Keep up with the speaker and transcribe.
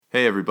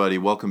Hey everybody,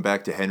 welcome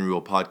back to Henry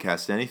Will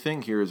Podcast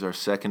Anything. Here is our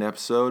second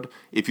episode.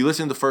 If you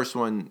listen to the first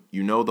one,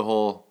 you know the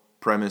whole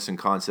premise and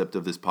concept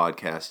of this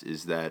podcast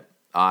is that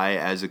I,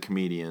 as a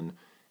comedian,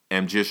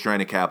 am just trying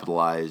to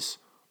capitalize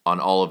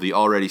on all of the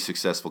already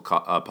successful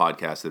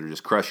podcasts that are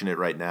just crushing it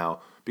right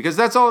now. Because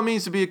that's all it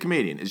means to be a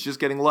comedian. It's just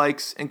getting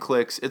likes and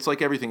clicks. It's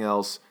like everything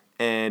else,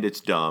 and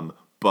it's dumb.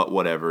 But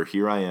whatever,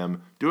 here I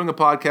am doing a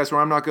podcast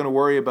where I'm not going to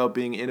worry about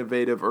being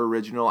innovative or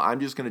original.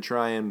 I'm just going to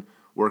try and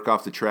work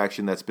off the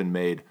traction that's been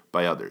made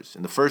by others.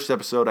 In the first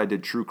episode, I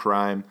did true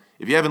crime.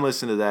 If you haven't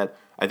listened to that,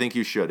 I think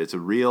you should. It's a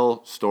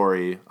real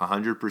story,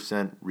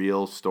 100%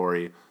 real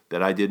story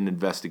that I did an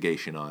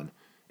investigation on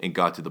and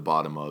got to the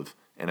bottom of,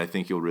 and I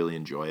think you'll really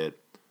enjoy it.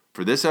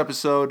 For this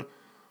episode,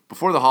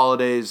 before the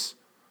holidays,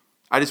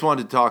 I just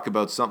wanted to talk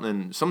about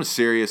something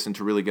serious and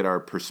to really get our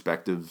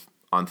perspective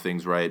on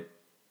things right.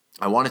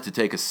 I wanted to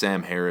take a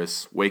Sam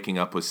Harris, waking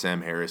up with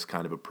Sam Harris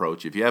kind of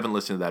approach. If you haven't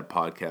listened to that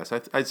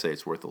podcast, I'd say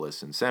it's worth a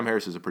listen. Sam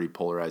Harris is a pretty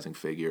polarizing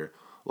figure.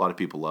 A lot of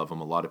people love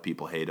him. A lot of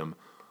people hate him.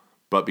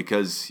 But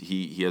because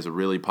he has a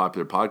really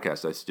popular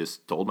podcast, I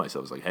just told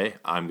myself, I was like, hey,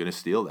 I'm going to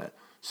steal that.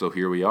 So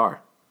here we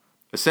are.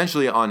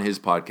 Essentially on his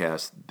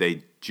podcast,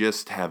 they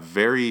just have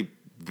very,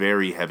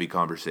 very heavy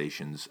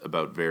conversations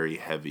about very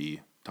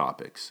heavy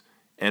topics.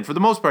 And for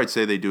the most part, I'd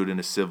say they do it in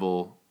a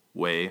civil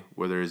way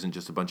where there isn't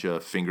just a bunch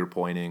of finger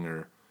pointing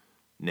or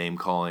name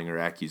calling or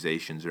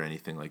accusations or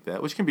anything like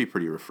that, which can be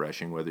pretty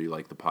refreshing whether you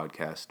like the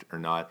podcast or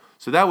not.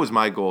 So that was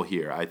my goal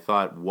here. I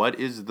thought, what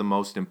is the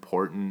most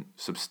important,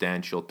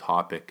 substantial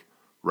topic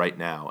right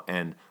now?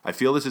 And I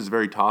feel this is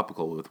very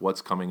topical with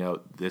what's coming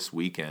out this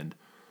weekend,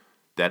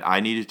 that I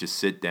needed to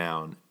sit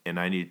down and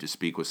I needed to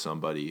speak with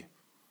somebody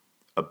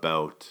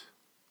about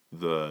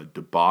the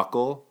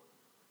debacle,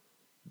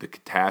 the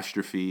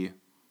catastrophe,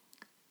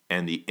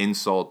 and the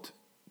insult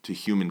to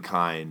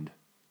humankind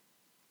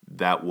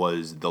that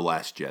was The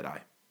Last Jedi.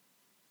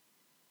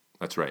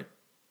 That's right.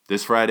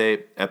 This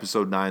Friday,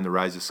 Episode 9, The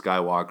Rise of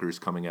Skywalker is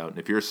coming out. And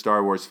if you're a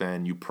Star Wars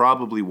fan, you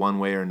probably one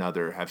way or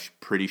another have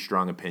pretty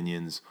strong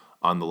opinions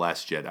on The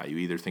Last Jedi. You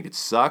either think it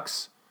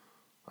sucks,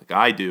 like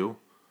I do,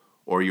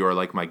 or you are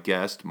like my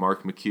guest,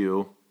 Mark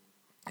McHugh,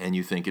 and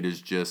you think it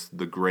is just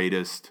the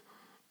greatest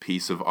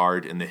piece of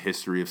art in the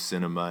history of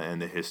cinema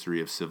and the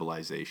history of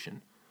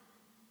civilization.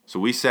 So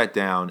we sat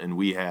down and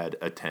we had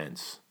a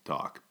tense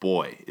talk.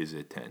 Boy, is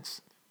it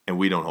tense. And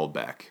we don't hold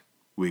back.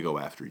 We go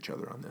after each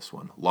other on this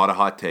one. A lot of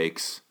hot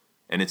takes,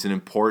 and it's an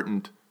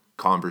important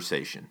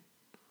conversation.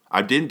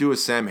 I didn't do a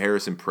Sam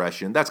Harris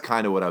impression. That's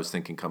kind of what I was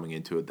thinking coming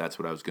into it. That's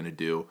what I was going to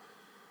do.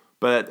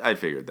 But I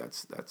figured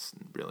that's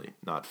really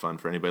not fun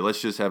for anybody.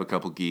 Let's just have a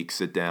couple geeks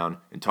sit down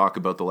and talk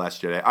about The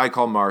Last Jedi. I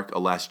call Mark a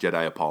Last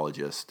Jedi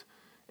apologist,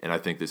 and I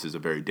think this is a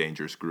very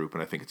dangerous group,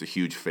 and I think it's a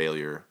huge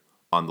failure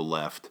on the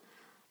left.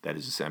 That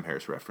is a Sam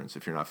Harris reference.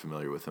 If you're not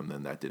familiar with him,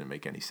 then that didn't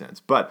make any sense.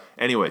 But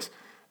anyways,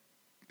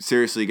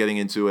 seriously getting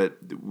into it,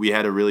 we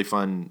had a really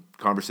fun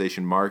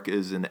conversation. Mark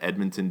is an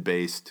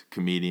Edmonton-based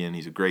comedian.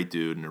 He's a great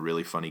dude and a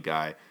really funny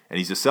guy. And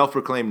he's a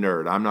self-proclaimed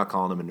nerd. I'm not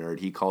calling him a nerd.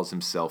 He calls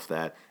himself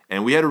that.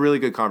 And we had a really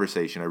good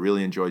conversation. I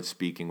really enjoyed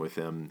speaking with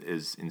him.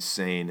 As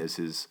insane as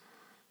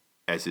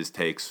his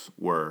takes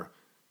were,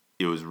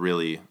 it was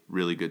really,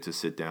 really good to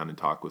sit down and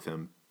talk with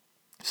him.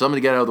 So I'm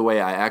going to get out of the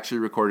way. I actually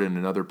recorded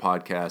another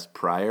podcast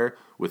prior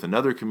with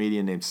another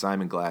comedian named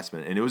Simon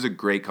Glassman. And it was a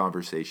great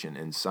conversation.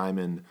 And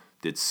Simon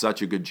did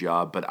such a good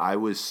job, but I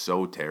was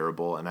so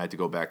terrible, and I had to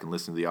go back and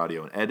listen to the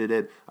audio and edit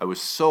it. I was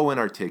so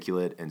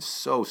inarticulate and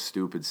so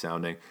stupid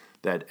sounding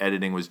that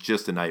editing was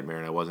just a nightmare,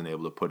 and I wasn't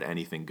able to put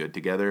anything good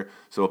together.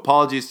 So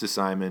apologies to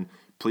Simon.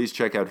 Please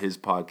check out his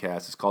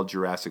podcast. It's called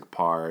Jurassic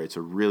Park. It's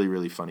a really,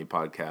 really funny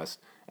podcast.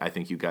 I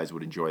think you guys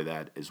would enjoy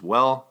that as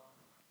well.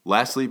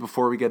 Lastly,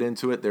 before we get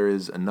into it, there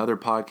is another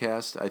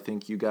podcast I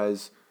think you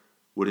guys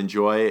would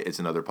enjoy. It's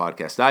another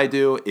podcast I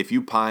do. If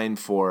you pine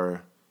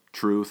for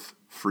truth,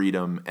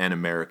 freedom, and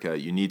America,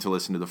 you need to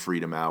listen to the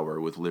Freedom Hour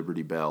with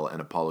Liberty Bell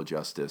and Apollo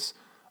Justice.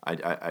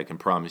 I can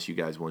promise you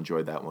guys will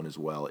enjoy that one as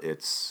well.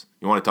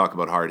 You want to talk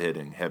about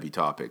hard-hitting, heavy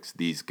topics.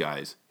 These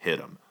guys hit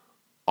them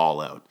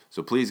all out.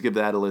 So please give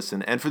that a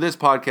listen. And for this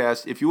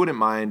podcast, if you wouldn't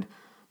mind,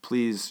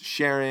 please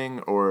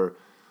sharing or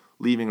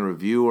leaving a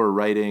review or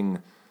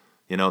writing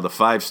the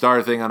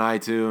 5-star thing on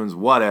iTunes,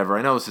 whatever.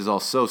 I know this is all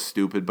so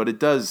stupid, but it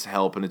does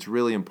help, and it's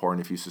really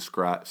important if you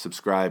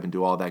subscribe and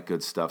do all that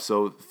good stuff.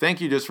 So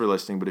thank you just for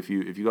listening, but if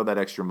you go that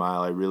extra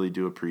mile, I really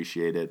do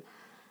appreciate it.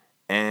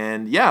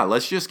 And yeah,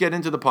 let's just get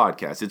into the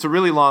podcast. It's a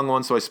really long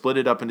one, so I split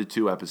it up into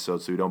 2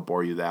 episodes so we don't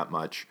bore you that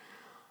much.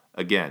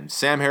 Again,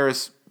 Sam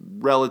Harris,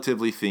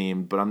 relatively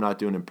themed, but I'm not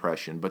doing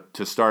impression. But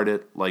to start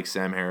it, like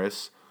Sam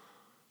Harris,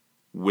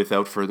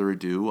 without further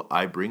ado,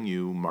 I bring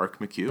you Mark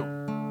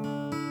McHugh.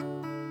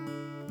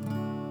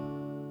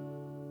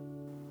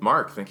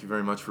 Mark, thank you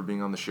very much for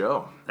being on the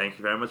show. Thank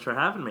you very much for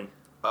having me.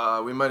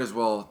 We might as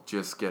well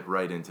just get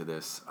right into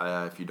this.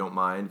 If you don't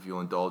mind, if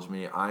you'll indulge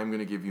me, I'm going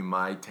to give you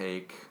my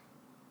take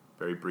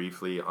very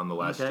briefly on The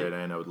Last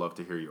Jedi, and I would love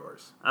to hear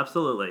yours.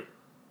 Absolutely.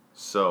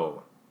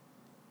 So,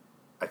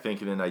 I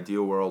think in an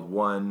ideal world,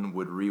 one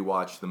would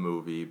rewatch the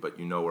movie, but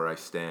you know where I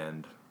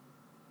stand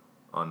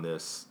on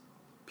this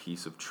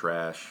piece of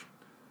trash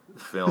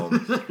film,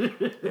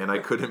 and I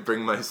couldn't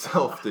bring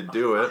myself to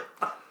do it,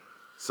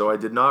 so I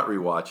did not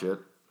rewatch it.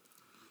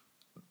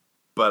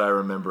 But I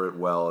remember it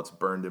well. It's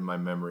burned in my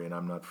memory, and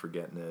I'm not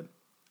forgetting it.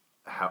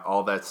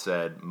 All that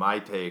said, my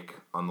take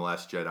on The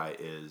Last Jedi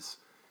is,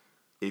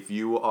 if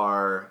you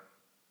are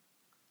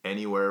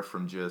anywhere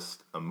from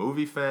just a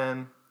movie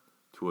fan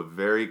to a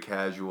very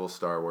casual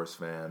Star Wars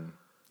fan,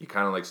 you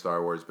kind of like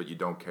Star Wars, but you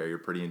don't care. You're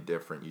pretty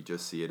indifferent. You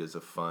just see it as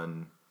a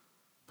fun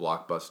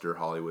blockbuster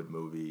Hollywood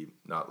movie,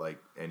 not like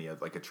any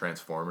of like a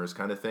Transformers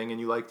kind of thing, and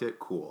you liked it,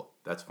 cool.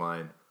 That's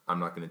fine. I'm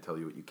not going to tell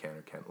you what you can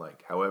or can't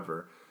like.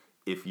 However,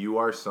 if you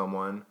are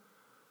someone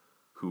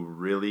who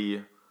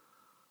really,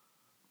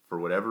 for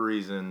whatever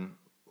reason,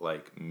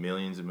 like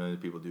millions and millions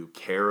of people do,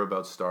 care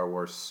about Star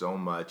Wars so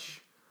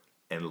much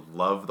and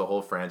love the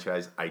whole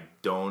franchise, I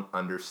don't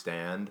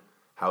understand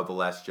how The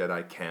Last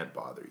Jedi can't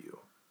bother you.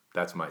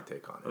 That's my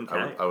take on it.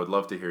 Okay. I would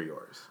love to hear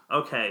yours.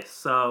 Okay,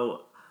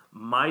 so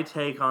my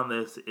take on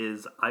this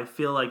is I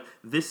feel like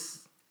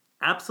this,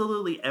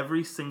 absolutely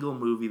every single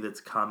movie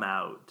that's come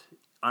out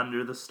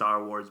under the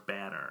Star Wars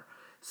banner,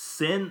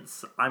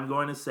 since, I'm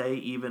going to say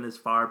even as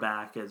far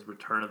back as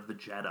Return of the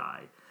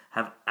Jedi,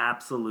 have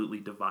absolutely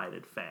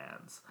divided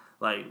fans.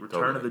 Like,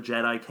 Return of the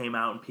Jedi came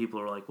out and people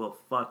were like, well,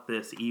 fuck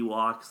this,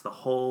 Ewoks, the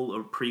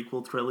whole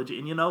prequel trilogy.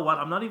 And you know what?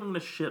 I'm not even going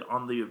to shit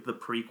on the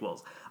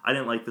prequels. I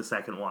didn't like the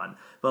second one.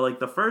 But, like,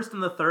 the first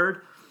and the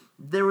third,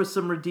 there was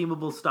some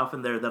redeemable stuff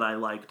in there that I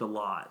liked a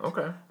lot.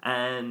 Okay.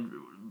 And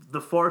the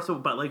Force,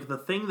 but, like, the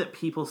thing that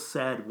people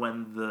said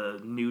when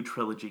the new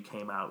trilogy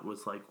came out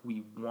was, like,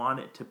 we want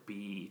it to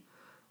be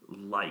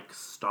like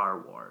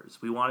Star Wars.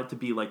 We want it to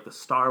be like the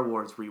Star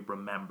Wars we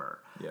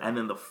remember. Yeah. And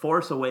then The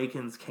Force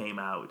Awakens came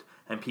out,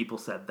 and people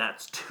said,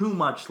 that's too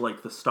much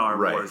like the Star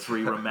Wars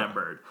we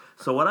remembered.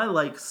 So what I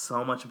like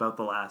so much about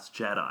The Last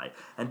Jedi,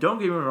 and don't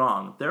get me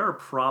wrong, there are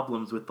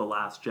problems with The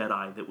Last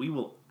Jedi that we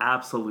will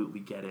absolutely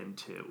get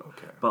into.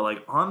 Okay. But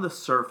like on the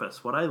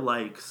surface, what I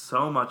like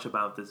so much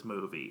about this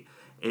movie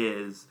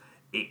is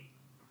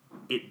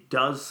it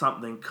does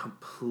something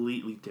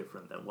completely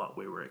different than what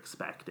we were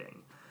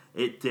expecting.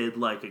 It did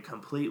like a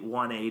complete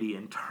 180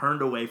 and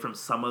turned away from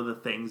some of the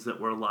things that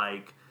were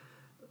like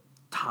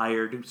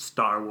tired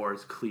Star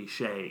Wars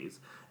cliches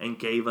and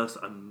gave us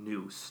a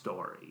new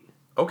story.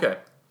 Okay.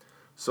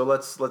 So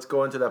let's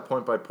go into that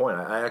point by point.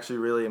 I actually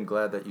really am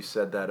glad that you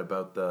said that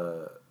about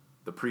the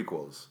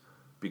prequels,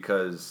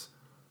 because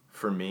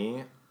for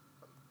me,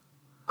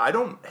 I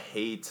don't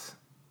hate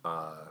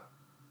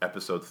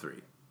Episode 3.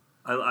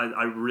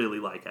 I really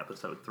like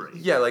Episode 3.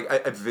 Yeah, like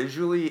I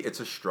visually,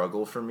 it's a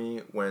struggle for me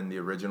when the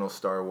original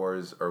Star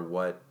Wars are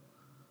what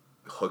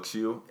hooks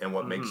you and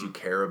what makes you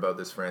care about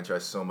this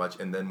franchise so much,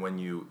 and then when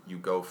you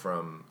go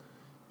from,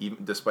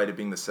 even despite it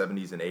being the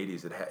 70s and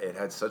 80s, it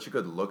had such a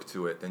good look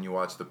to it. Then you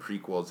watch the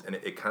prequels, and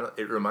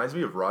it reminds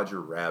me of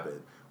Roger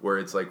Rabbit, where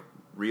it's like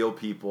real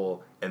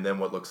people and then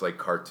what looks like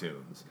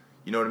cartoons.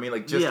 You know what I mean?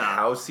 Like just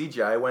how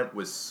CGI went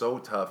was so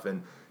tough,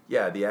 and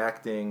yeah, the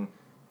acting,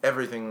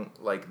 everything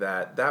like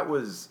that. That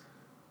was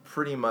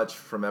pretty much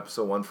from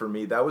Episode 1 for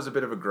me. That was a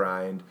bit of a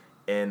grind,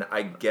 and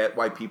I get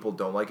why people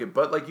don't like it.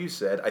 But like you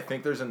said, I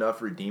think there's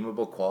enough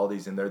redeemable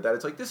qualities in there that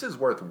it's like, this is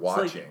worth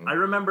watching. Like, I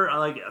remember,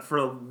 like, for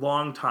a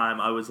long time,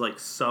 I was, like,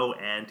 so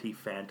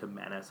anti-Phantom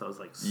Menace. I was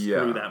like,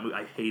 screw that movie.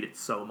 I hate it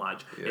so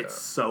much. Yeah. It's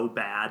so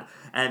bad.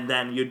 And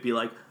then you'd be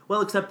like, well,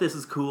 except this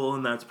is cool,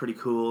 and that's pretty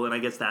cool, and I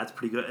guess that's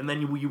pretty good. And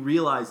then you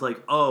realize,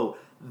 like, oh,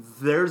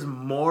 there's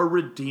more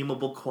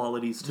redeemable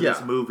qualities to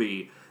this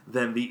movie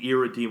than the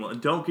irredeemable.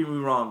 And don't get me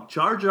wrong,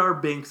 Jar Jar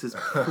Binks is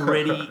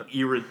pretty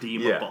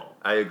irredeemable. Yeah,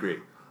 I agree.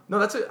 No,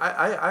 that's it.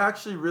 I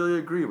actually really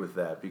agree with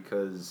that,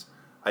 because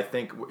I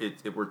think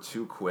we're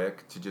too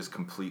quick to just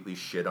completely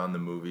shit on the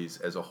movies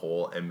as a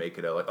whole and make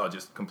it like, oh,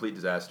 just complete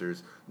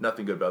disasters,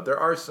 nothing good about it. There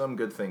are some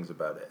good things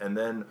about it. And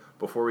then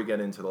before we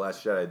get into The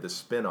Last Jedi, the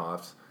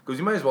spin-offs, because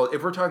you might as well,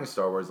 if we're talking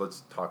Star Wars,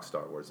 let's talk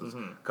Star Wars. Let's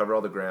cover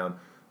all the ground.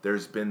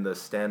 There's been the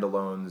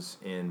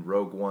standalones in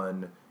Rogue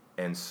One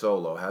and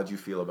Solo. How'd you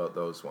feel about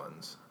those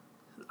ones?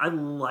 I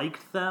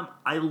liked them,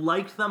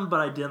 but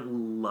I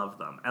didn't love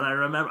them. And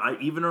I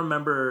even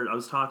remember I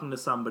was talking to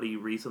somebody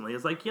recently.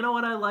 It's like, you know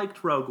what, I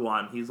liked Rogue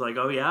One. He's like,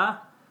 oh yeah?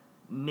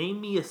 Name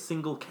me a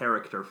single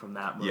character from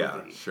that movie.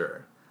 Yeah,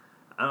 sure.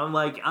 And I'm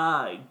like,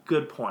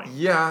 good point.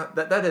 Yeah,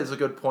 that is a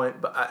good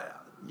point.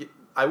 But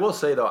I will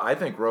say, though, I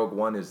think Rogue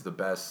One is the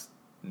best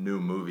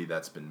new movie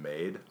that's been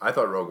made. I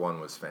thought Rogue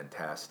One was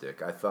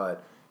fantastic. I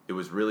thought it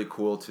was really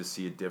cool to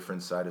see a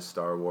different side of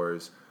Star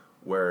Wars,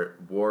 where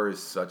war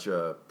is such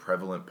a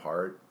prevalent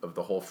part of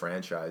the whole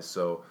franchise.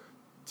 So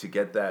to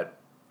get that,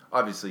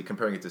 obviously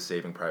comparing it to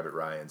Saving Private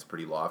Ryan is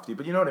pretty lofty,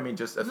 but you know what I mean?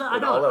 Just I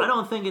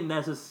don't think it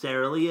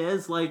necessarily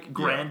is. Like,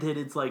 granted,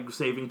 it's like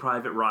Saving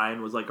Private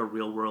Ryan was like a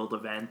real world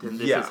event, and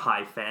this is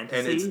high fantasy,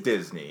 and it's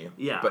Disney.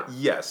 Yeah, but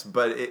yes,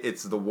 but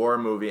it's the war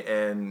movie,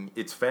 and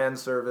it's fan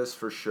service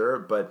for sure.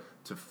 But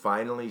to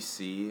finally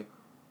see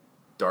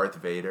Darth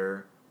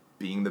Vader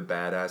being the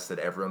badass that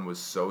everyone was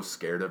so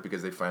scared of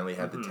because they finally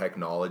had the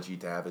technology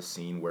to have a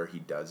scene where he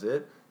does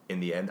it. In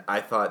the end, I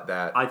thought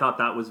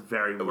that was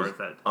very worth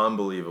it.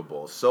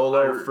 Unbelievable.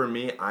 Solo, for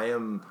me, I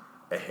am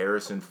a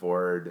Harrison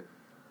Ford.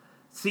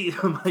 See,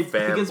 my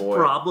biggest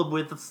problem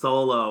with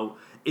Solo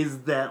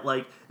is that,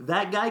 like,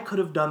 that guy could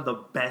have done the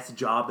best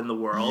job in the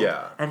world,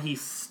 and he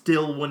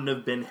still wouldn't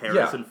have been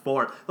Harrison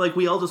Ford. Like,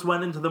 we all just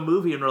went into the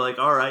movie and we're like,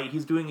 all right,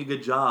 he's doing a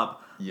good job.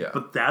 Yeah.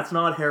 But that's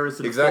not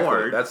Harrison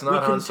Ford. That's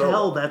not Han Solo. We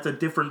can tell that's a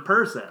different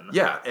person.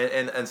 Yeah,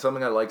 and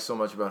something I like so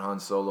much about Han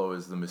Solo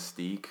is the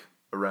mystique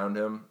around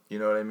him. You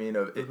know what I mean?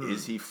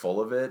 Is he full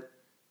of it?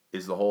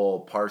 Is the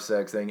whole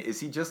Parsec thing, is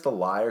he just a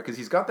liar? Because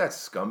he's got that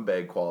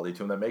scumbag quality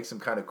to him that makes him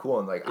kind of cool.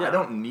 And, like, I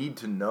don't need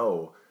to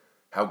know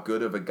how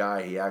good of a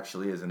guy he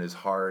actually is in his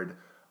hard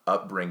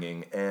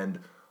upbringing.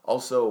 And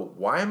also,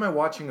 why am I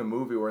watching a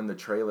movie where in the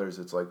trailers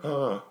it's like,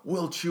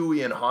 will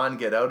Chewie and Han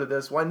get out of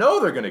this? Well, I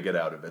know they're going to get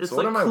out of it. It's so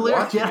like what am I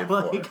watching it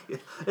for?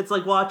 It's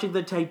like watching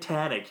the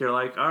Titanic. You're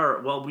like, all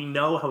right, well, we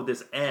know how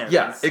this ends.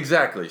 Yeah,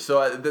 exactly.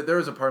 So there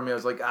was a part of me, I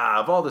was like,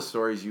 of all the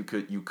stories you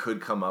could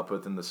come up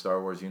with in the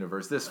Star Wars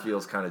universe, this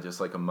feels kind of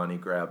just like a money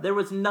grab. There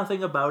was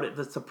nothing about it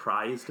that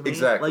surprised me.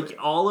 Exactly. Like,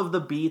 all of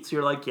the beats,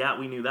 you're like, yeah,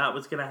 we knew that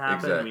was going to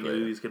happen. Exactly. We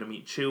knew he was going to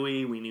meet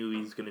Chewie. We knew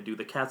he was going to do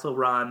the Kessel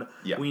Run.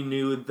 Yeah. We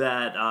knew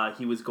that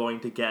he was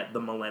going to get the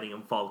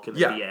Millennium Falcon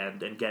at the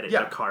end and get it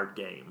in a card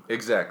game.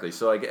 Exactly.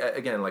 So, like,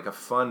 again, like a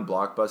fun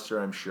blockbuster,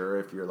 I'm sure,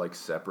 if you're, like,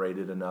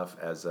 separated enough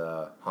as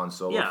a Han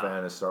Solo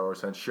fan, a Star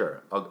Wars fan,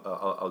 sure.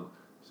 I'll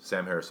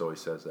Sam Harris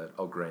always says that.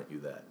 I'll grant you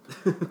that.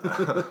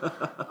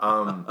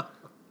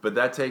 But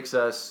that takes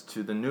us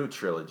to the new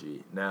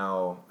trilogy.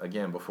 Now,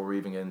 again, before we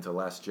even get into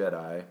Last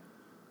Jedi,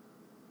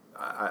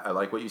 I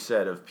like what you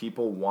said of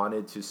people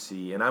wanted to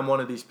see, and I'm one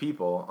of these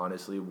people,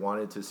 honestly,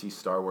 wanted to see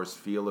Star Wars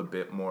feel a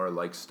bit more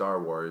like Star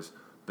Wars,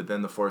 but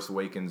then The Force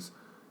Awakens,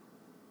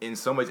 in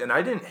some ways, and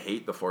I didn't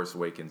hate The Force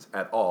Awakens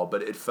at all,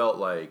 but it felt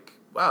like,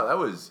 wow, that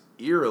was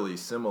eerily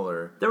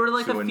similar. There were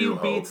like to a few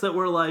beats that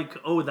were like,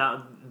 oh,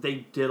 that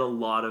they did a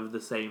lot of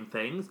the same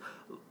things,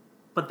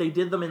 but they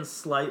did them in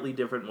slightly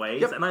different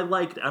ways. Yep. And I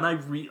liked, and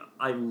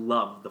I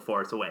loved The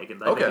Force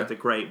Awakens. I think it's a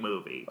great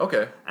movie.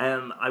 Okay.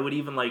 And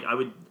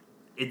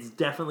it's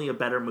definitely a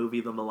better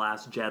movie than The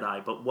Last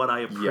Jedi, but what I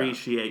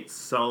appreciate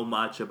so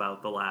much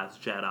about The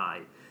Last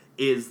Jedi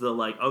is the,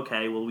 like,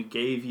 okay, well, we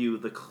gave you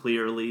the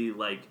clearly,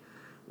 like,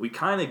 we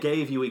kind of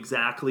gave you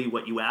exactly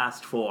what you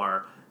asked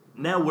for.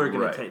 Now we're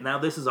going to take, now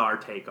this is our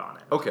take on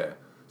it. Okay.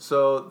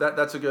 So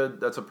that's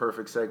a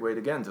perfect segue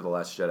to get into The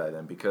Last Jedi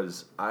then,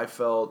 because I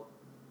felt,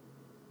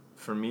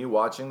 for me,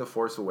 watching The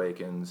Force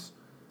Awakens,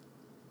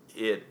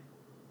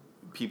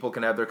 people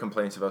can have their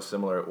complaints of how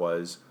similar it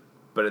was,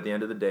 but at the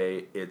end of the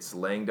day, it's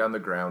laying down the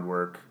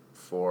groundwork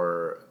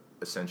for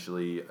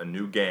essentially a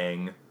new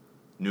gang,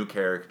 new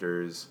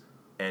characters,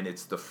 and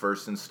it's the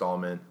first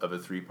installment of a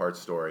 3-part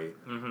story.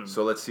 Mm-hmm.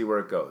 So let's see where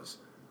it goes.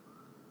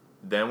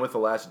 Then with The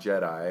Last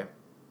Jedi,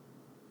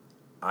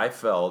 I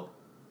felt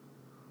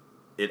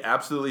it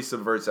absolutely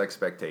subverts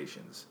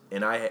expectations.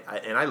 And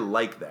I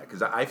like that,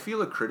 because I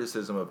feel a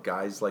criticism of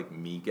guys like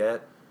me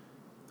get.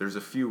 There's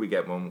a few we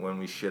get when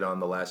we shit on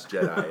The Last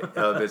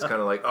Jedi. It's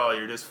kind of like, oh,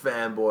 you're just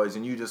fanboys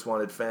and you just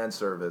wanted fan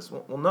service.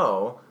 Well,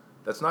 no,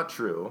 that's not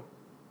true.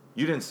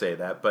 You didn't say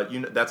that, but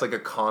that's like a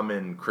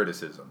common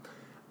criticism.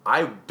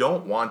 I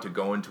don't want to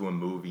go into a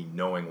movie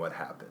knowing what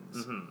happens.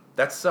 Mm-hmm.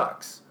 That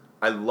sucks.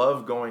 I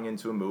love going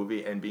into a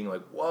movie and being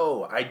like,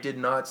 whoa, I did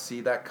not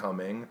see that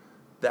coming.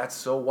 That's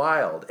so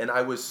wild. And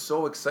I was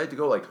so excited to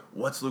go, like,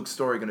 what's Luke's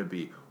story going to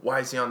be? Why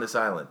is he on this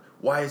island?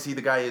 Why is he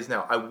the guy he is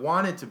now? I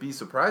wanted to be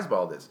surprised by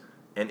all this.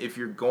 And if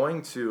you're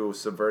going to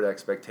subvert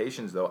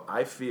expectations, though,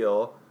 I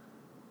feel,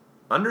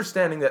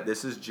 understanding that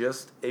this is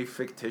just a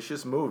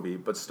fictitious movie,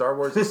 but Star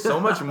Wars is so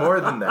much more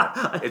than that.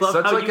 I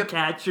love how you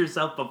catch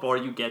yourself before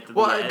you get to the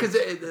end. Well, because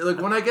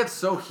like when I get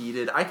so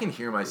heated, I can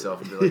hear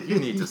myself and be like, you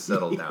need to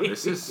settle down.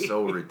 This is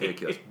so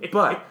ridiculous.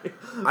 But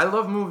I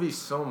love movies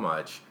so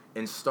much,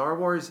 and Star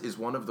Wars is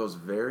one of those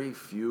very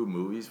few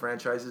movies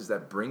franchises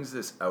that brings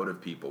this out of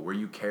people, where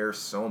you care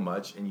so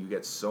much and you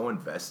get so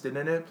invested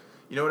in it.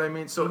 You know what I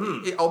mean?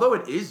 So although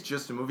it is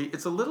just a movie,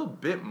 it's a little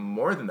bit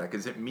more than that,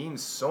 because it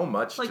means so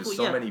much to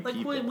so many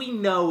people. Like, we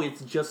know it's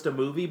just a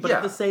movie, but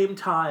at the same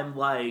time,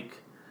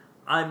 like,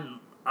 I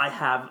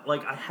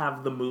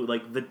have the movie,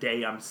 like, the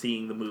day I'm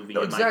seeing the movie.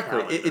 No,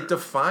 exactly. It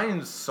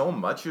defines so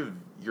much of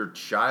your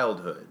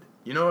childhood.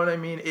 You know what I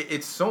mean?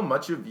 It's so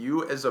much of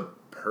you as a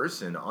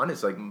person.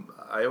 Honest, like,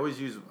 I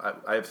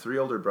have 3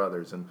 older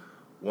brothers, and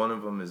one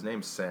of them, his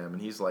name's Sam,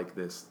 and he's like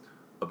this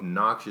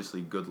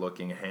obnoxiously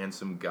good-looking,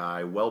 handsome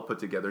guy, well put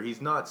together. He's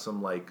not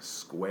some, like,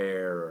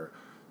 square or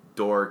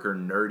dork or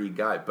nerdy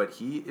guy, but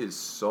he is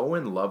so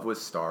in love with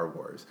Star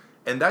Wars.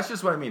 And that's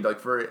just what I mean. Like,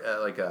 for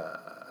like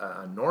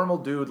a normal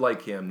dude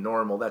like him,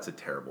 normal, that's a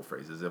terrible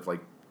phrase, as if, like,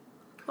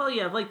 Well,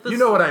 yeah, like you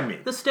know what I mean.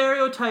 The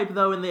stereotype,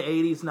 though, in the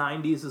 80s,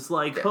 90s is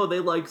like, oh, they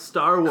like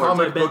Star Wars.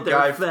 Comic book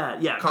guy,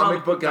 fat. Yeah,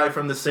 comic book guy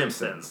from The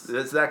Simpsons.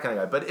 It's that kind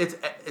of guy.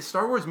 But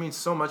Star Wars means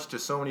so much to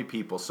so many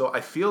people. So I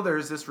feel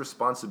there's this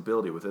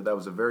responsibility with it. That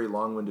was a very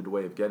long-winded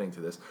way of getting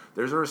to this.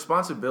 There's a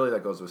responsibility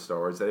that goes with Star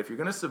Wars that if you're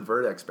going to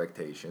subvert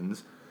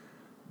expectations,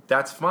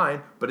 that's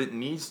fine, but it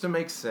needs to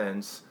make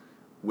sense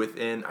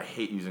within, I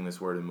hate using this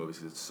word in movies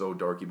because it's so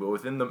dorky, but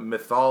within the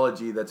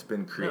mythology that's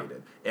been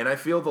created. Yeah. And I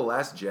feel The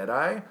Last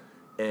Jedi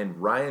and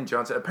Rian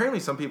Johnson,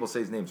 apparently some people say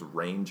his name's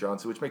Rain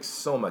Johnson, which makes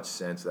so much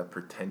sense, that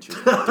pretentious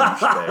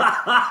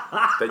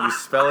douchebag, that you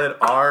spell it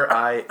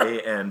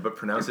R-I-A-N, but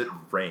pronounce it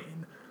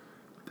Rain.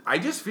 I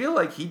just feel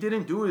like he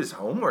didn't do his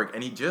homework,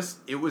 and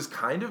it was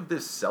kind of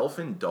this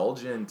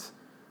self-indulgent,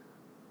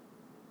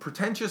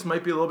 pretentious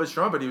might be a little bit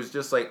strong, but he was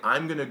just like,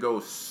 I'm going to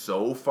go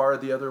so far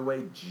the other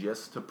way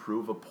just to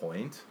prove a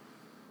point.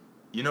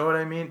 You know what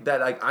I mean? That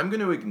like I'm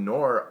going to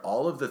ignore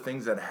all of the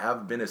things that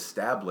have been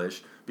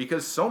established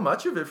because so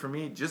much of it for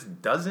me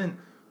just doesn't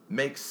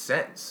make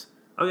sense.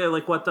 Okay,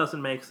 like what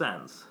doesn't make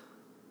sense?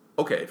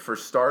 Okay, for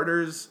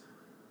starters,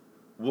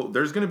 well,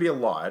 there's going to be a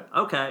lot.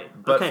 Okay,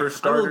 but for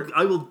starters,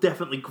 I will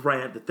definitely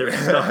grant that there's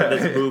stuff in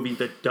this movie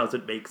that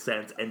doesn't make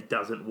sense and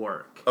doesn't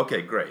work.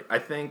 Okay, great. I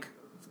think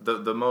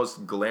the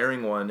most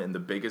glaring one and the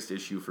biggest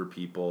issue for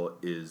people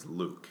is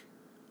Luke.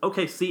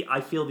 Okay, see,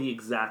 I feel the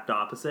exact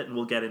opposite, and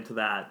we'll get into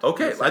that.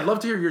 Okay, I'd love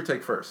to hear your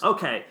take first.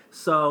 Okay,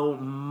 so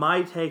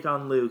my take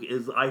on Luke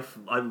is I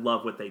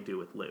love what they do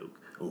with Luke.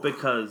 Oof.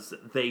 Because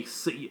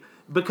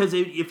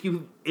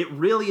it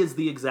really is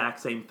the exact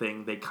same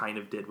thing they kind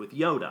of did with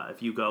Yoda,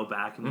 if you go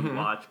back and you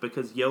watch,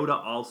 because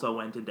Yoda also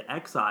went into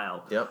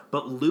exile. Yep.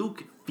 But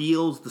Luke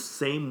feels the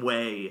same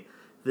way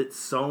that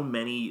so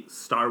many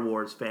Star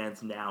Wars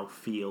fans now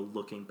feel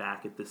looking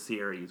back at the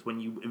series. When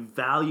you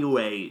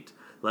evaluate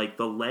like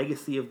the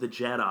legacy of the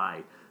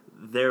Jedi,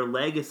 their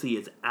legacy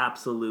is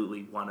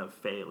absolutely one of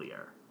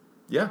failure.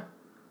 Yeah.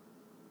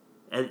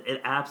 And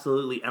it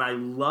absolutely, and I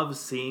love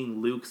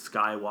seeing Luke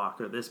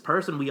Skywalker, this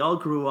person we all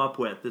grew up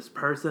with, this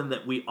person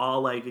that we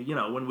all like, you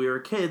know, when we were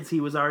kids, he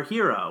was our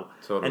hero.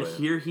 Totally. And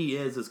here he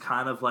is as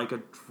kind of like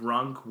a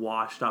drunk,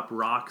 washed up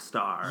rock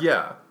star.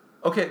 Yeah.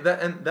 Okay,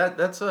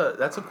 that's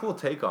a cool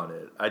take on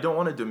it. I don't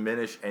want to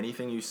diminish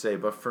anything you say,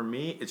 but for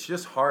me, it's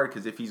just hard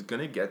because if he's going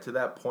to get to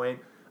that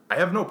point, I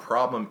have no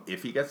problem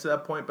if he gets to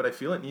that point, but I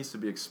feel it needs to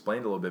be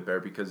explained a little bit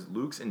better because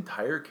Luke's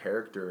entire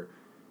character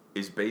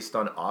is based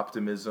on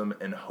optimism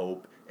and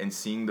hope and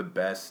seeing the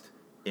best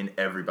in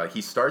everybody.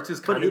 He starts as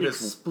kind of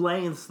this...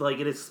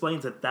 It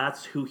explains that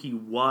that's who he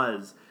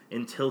was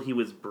until he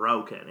was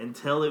broken,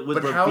 until it was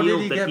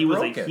revealed that he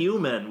was a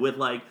human with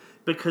like...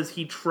 Because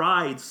he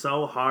tried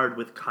so hard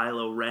with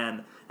Kylo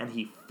Ren and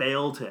he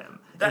failed him.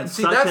 That's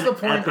the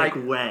point.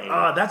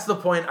 That's the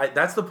point.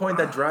 That's the point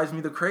that drives me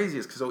the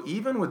craziest. So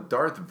even with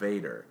Darth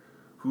Vader,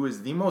 who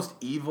is the most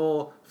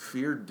evil,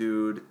 feared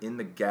dude in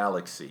the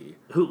galaxy,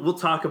 who we'll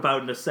talk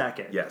about in a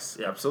second. Yes,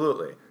 yeah.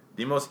 Absolutely.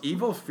 The most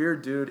evil,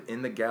 feared dude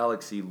in the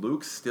galaxy,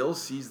 Luke still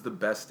sees the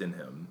best in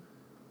him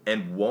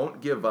and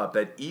won't give up.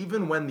 That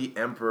even when the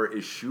Emperor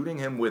is shooting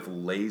him with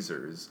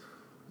lasers,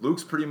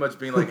 Luke's pretty much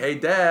being like, hey,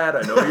 Dad,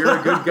 I know you're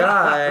a good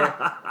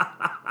guy.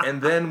 And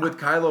then with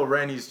Kylo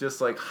Ren, he's just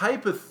like,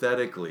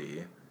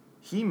 hypothetically,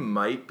 he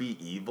might be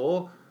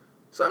evil,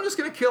 so I'm just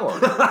going to kill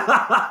him.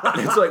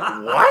 And it's like,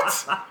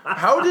 what?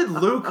 How did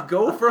Luke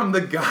go from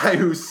the guy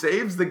who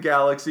saves the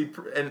galaxy,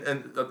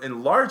 and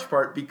in large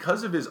part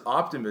because of his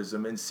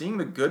optimism and seeing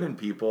the good in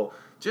people,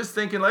 just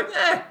thinking like,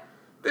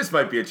 this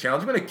might be a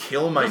challenge. I'm going to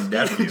kill my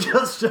nephew.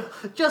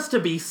 Just to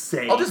be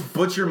safe. I'll just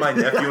butcher my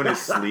nephew in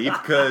his sleep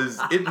because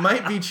it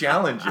might be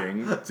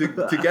challenging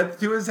to get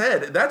to his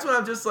head. That's when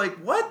I'm just like,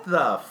 what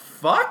the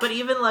fuck? But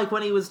even like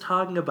when he was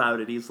talking about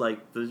it, he's like,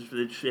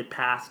 it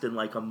passed in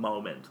like a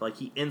moment. Like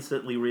he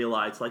instantly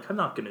realized, like, I'm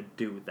not going to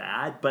do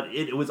that. But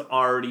it was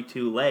already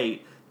too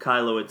late.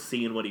 Kylo had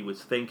seen what he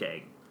was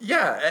thinking.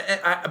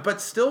 Yeah,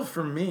 but still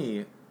for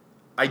me,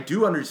 I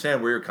do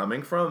understand where you're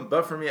coming from.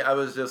 But for me, I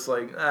was just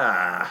like,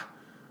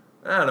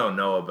 I don't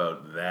know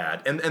about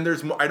that, and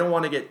there's more. I don't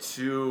want to get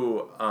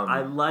too. I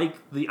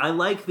like the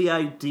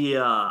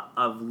idea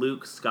of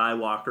Luke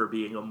Skywalker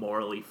being a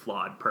morally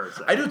flawed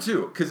person. I do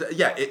too, because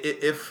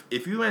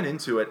if you went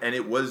into it and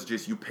it was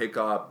just you pick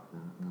up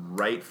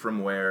right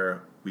from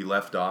where we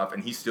left off,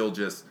 and he's still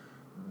just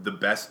the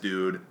best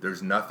dude.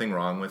 There's nothing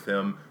wrong with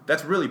him.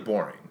 That's really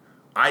boring.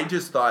 I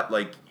just thought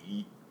like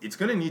it's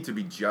going to need to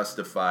be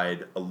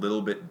justified a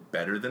little bit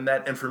better than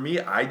that, and for me,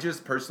 I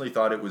just personally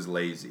thought it was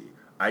lazy.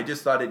 I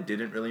just thought it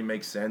didn't really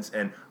make sense,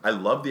 and I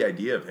love the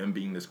idea of him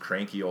being this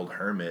cranky old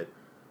hermit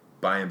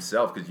by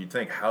himself, because you'd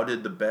think, how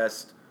did the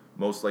best,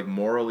 most like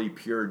morally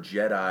pure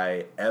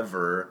Jedi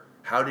ever,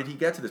 how did he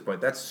get to this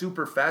point? That's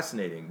super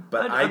fascinating,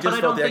 but I just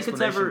felt the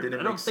explanation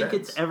didn't make sense. I don't think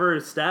it's ever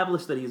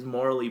established that he's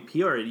morally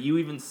pure. You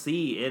even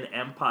see in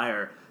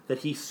Empire that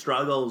he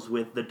struggles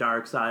with the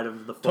dark side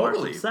of the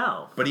Force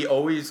himself. But he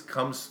always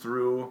comes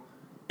through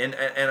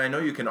And I know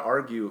you can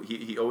argue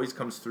he always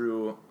comes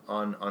through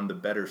on the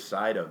better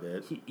side of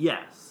it.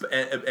 Yes.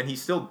 And he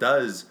still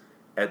does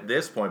at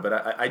this point,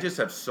 but I just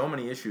have so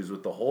many issues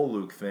with the whole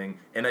Luke thing,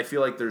 and I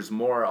feel like there's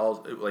more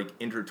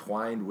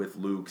intertwined with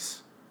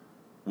Luke's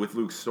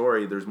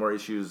story. There's more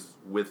issues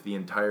with the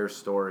entire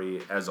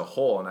story as a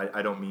whole, and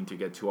I don't mean to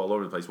get too all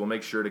over the place. We'll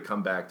make sure to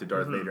come back to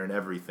Darth Vader and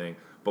everything,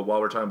 but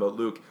while we're talking about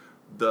Luke,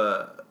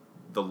 the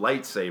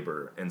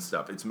lightsaber and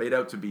stuff, it's made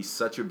out to be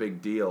such a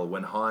big deal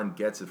when Han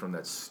gets it from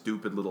that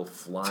stupid little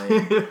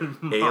flying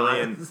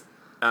alien.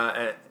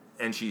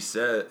 And she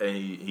said, and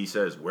he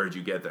says, "Where'd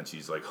you get that?" And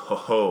she's like,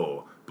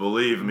 "Ho,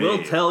 believe me,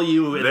 we'll tell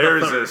you.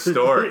 There's a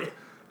story."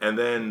 And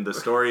then the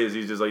story is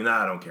he's just like,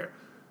 "Nah, I don't care,"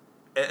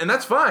 and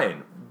that's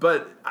fine.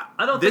 But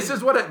I don't. This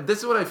is what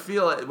I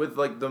feel with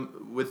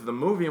the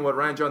movie and what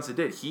Rian Johnson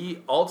did. He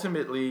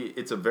ultimately,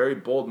 it's a very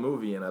bold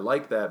movie, and I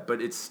like that.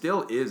 But it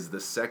still is the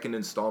second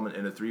installment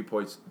in a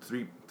three-part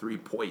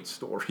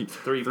story,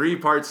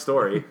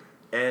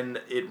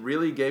 and it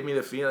really gave me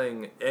the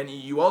feeling. And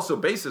you also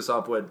base this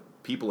off what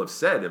people have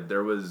said. If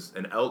there was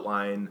an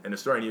outline and a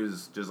story, and he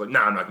was just like,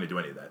 "Nah, I'm not going to do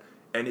any of that."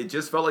 And it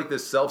just felt like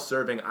this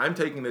self-serving, I'm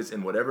taking this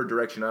in whatever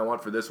direction I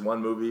want for this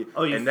one movie,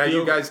 and now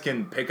you guys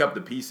can pick up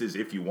the pieces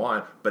if you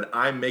want, but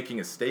I'm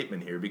making a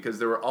statement here, because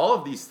there were all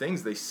of these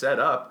things they set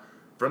up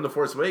from The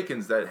Force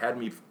Awakens that had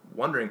me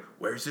wondering,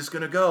 where's this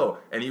going to go?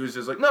 And he was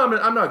just like, no,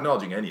 I'm not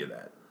acknowledging any of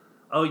that.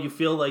 Oh, you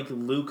feel like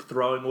Luke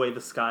throwing away the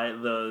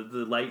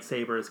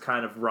lightsaber is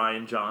kind of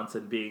Rian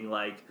Johnson being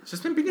like... It's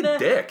just been being a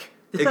dick.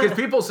 Because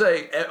people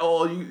say,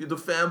 "Oh, the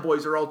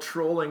fanboys are all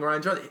trolling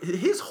Rian Johnson."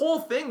 His whole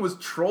thing was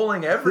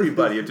trolling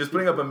everybody, of just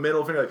putting up a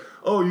middle finger, like,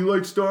 "Oh, you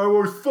like Star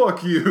Wars?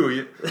 Fuck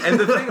you!" And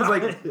the thing is,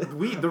 like,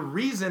 the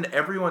reason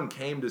everyone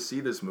came to see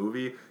this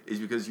movie is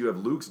because you have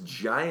Luke's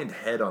giant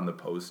head on the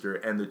poster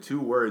and the two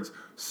words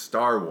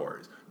 "Star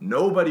Wars."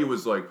 Nobody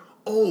was like,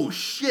 "Oh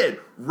shit,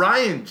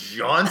 Rian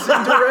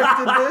Johnson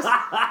directed this?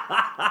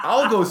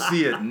 I'll go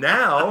see it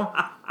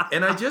now."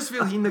 And I just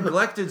feel he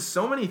neglected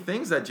so many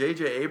things that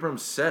J.J.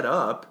 Abrams set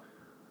up,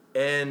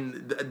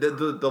 and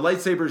the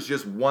lightsaber is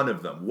just one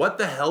of them. What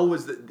the hell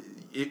was the...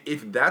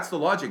 If that's the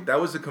logic, that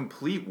was a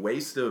complete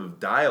waste of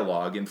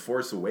dialogue in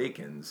Force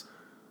Awakens.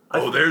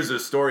 There's a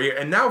story here.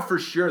 And now for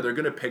sure they're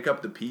going to pick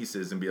up the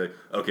pieces and be like,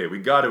 okay, we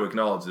got to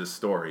acknowledge this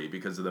story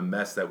because of the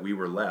mess that we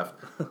were left.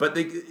 But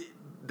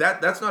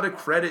that's not a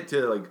credit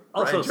to, like,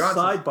 also, Rian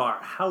Johnson.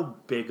 Sidebar, how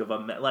big of a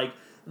mess... Like,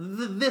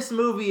 this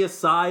movie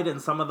aside and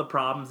some of the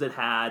problems it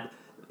had,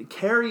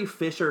 Carrie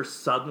Fisher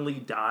suddenly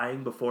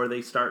dying before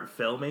they start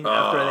filming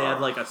after they had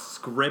like a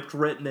script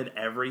written and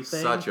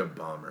everything. Such a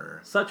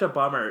bummer.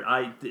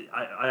 I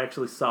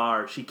actually saw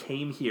her. She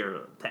came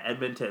here to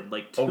Edmonton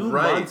like 2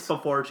 months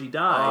before she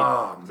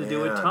died to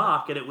do a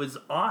talk, and it was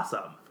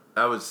awesome.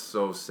 That was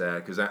so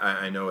sad, because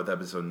I know with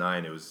episode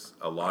 9, it was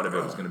a lot of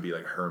it was going to be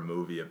like her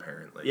movie,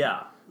 apparently.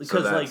 Yeah,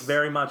 because like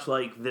very much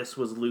like this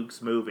was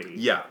Luke's movie.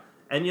 Yeah,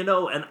 and you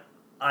know, and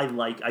I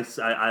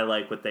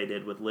like what they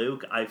did with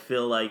Luke. I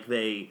feel like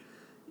they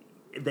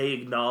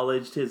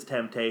acknowledged his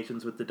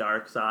temptations with the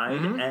dark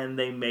side, and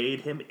they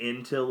made him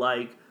into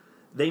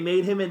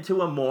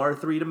a more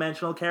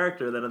three-dimensional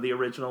character than the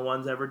original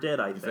ones ever did,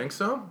 I think. You think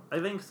so? I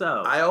think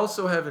so. I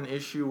also have an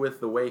issue with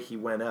the way he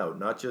went out.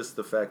 Not just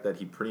the fact that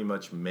he pretty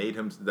much made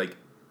him... Like,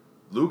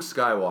 Luke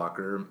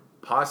Skywalker,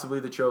 possibly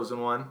the chosen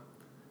one,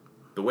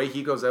 the way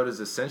he goes out is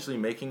essentially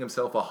making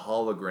himself a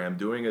hologram,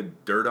 doing a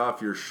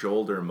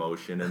dirt-off-your-shoulder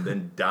motion, and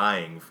then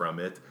dying from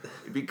it.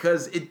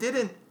 Because it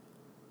didn't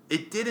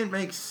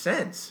make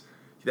sense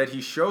that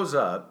he shows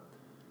up,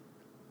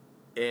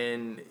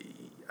 and...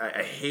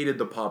 I hated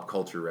the pop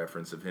culture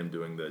reference of him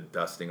doing the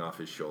dusting off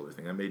his shoulder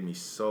thing. That made me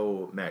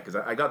so mad, because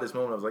I got this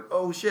moment, I was like,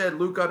 oh shit,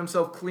 Luke got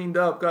himself cleaned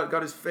up,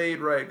 got his fade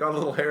right, got a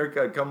little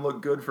haircut, come look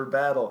good for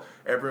battle.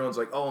 Everyone's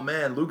like, oh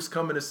man, Luke's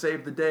coming to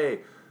save the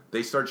day.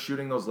 They start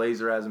shooting those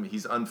lasers at him,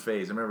 he's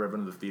unfazed. I remember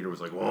everyone in the theater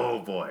was like, whoa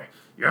boy,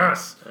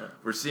 yes,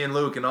 we're seeing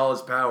Luke and all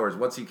his powers,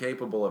 what's he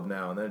capable of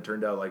now? And then it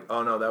turned out like,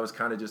 oh no, that was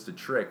kind of just a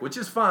trick, which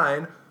is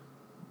fine.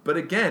 But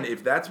again,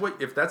 if that's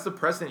the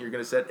precedent you're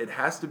going to set, it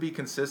has to be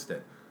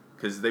consistent.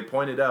 Because they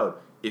pointed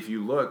out, if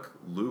you look,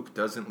 Luke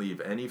doesn't leave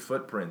any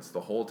footprints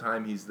the whole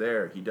time he's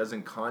there. He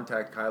doesn't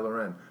contact Kylo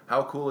Ren.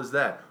 How cool is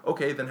that?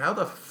 Okay, then how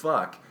the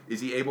fuck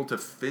is he able to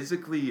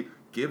physically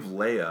give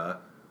Leia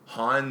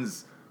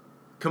Han's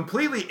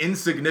completely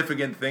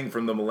insignificant thing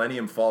from the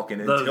Millennium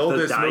Falcon until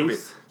this movie?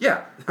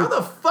 Yeah, how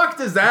the fuck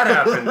does that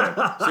happen then?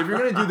 So if you're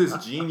going to do this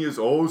genius,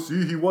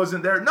 he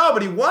wasn't there. No,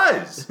 but he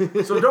was.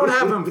 So don't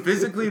have him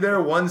physically there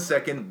 1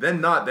 second,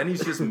 then not. Then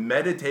he's just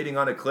meditating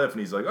on a cliff, and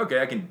he's like,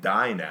 okay, I can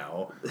die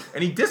now.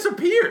 And he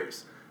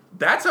disappears.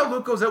 That's how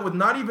Luke goes out with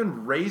not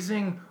even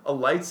raising a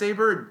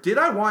lightsaber. Did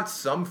I want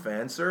some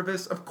fan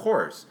service? Of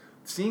course.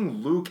 Seeing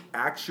Luke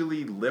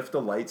actually lift a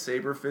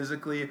lightsaber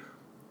physically...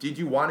 Did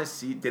I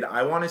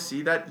want to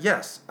see that?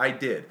 Yes, I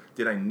did.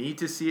 Did I need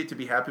to see it to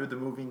be happy with the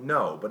movie?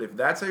 No. But if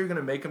that's how you're going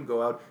to make him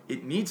go out,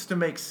 it needs to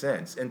make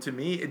sense. And to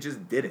me, it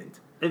just didn't.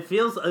 It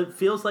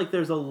feels like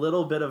there's a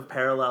little bit of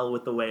parallel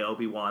with the way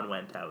Obi-Wan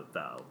went out,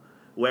 though.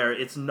 where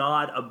it's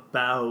not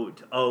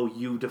about, oh,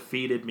 you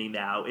defeated me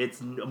now.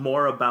 It's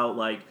more about,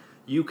 like,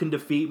 you can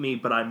defeat me,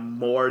 but I'm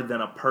more than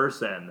a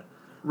person.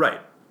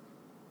 Right.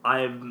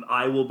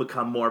 I will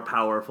become more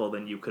powerful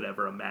than you could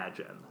ever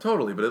imagine.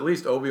 Totally, but at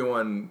least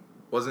Obi-Wan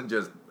wasn't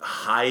just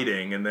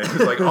hiding and then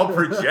he's like, I'll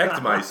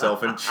project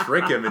myself and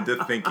trick him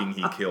into thinking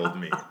he killed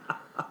me.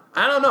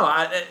 I don't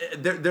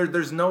know.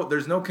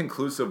 There's no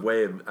conclusive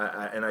way of,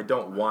 and I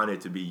don't want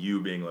it to be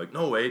you being like,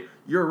 no, wait,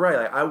 you're right.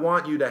 I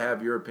want you to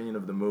have your opinion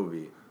of the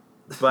movie,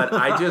 but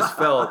I just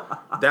felt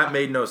that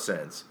made no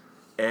sense,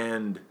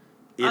 and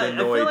it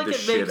annoyed the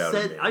shit out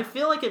of me. I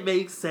feel like it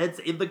makes sense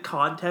in the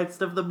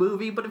context of the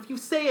movie, but if you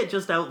say it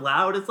just out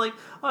loud, it's like,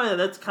 oh yeah,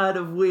 that's kind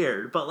of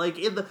weird. But like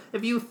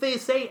if you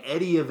say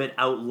any of it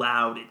out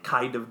loud, it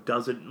kind of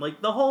doesn't,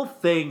 like, the whole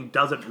thing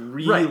doesn't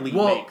really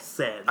make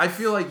sense. I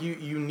feel like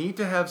you need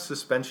to have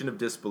suspension of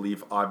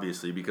disbelief,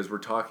 obviously, because we're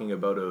talking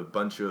about a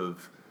bunch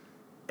of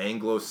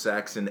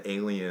Anglo-Saxon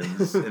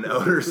aliens in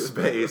outer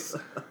space,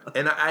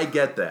 and I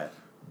get that.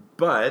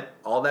 But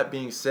all that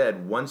being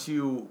said, once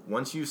you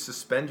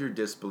suspend your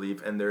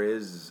disbelief, and there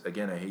is,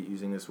 again, I hate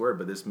using this word,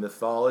 but this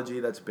mythology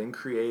that's been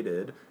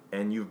created,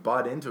 and you've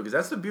bought into it, because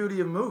that's the beauty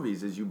of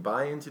movies, is you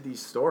buy into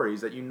these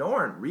stories that you know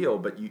aren't real,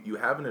 but you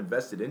have an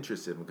invested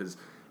interest in them. Because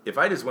if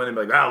I just went and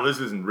be like, oh, this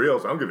isn't real,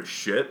 so I don't give a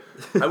shit,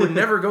 I would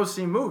never go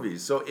see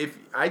movies. So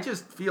I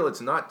just feel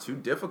it's not too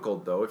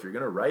difficult, though, if you're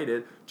going to write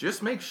it,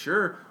 just make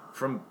sure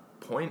from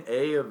point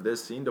A of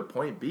this scene to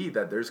point B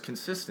that there's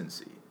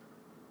consistency.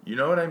 You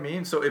know what I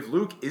mean? So if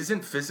Luke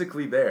isn't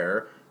physically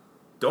there,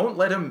 don't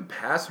let him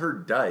pass her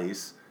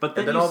dice, but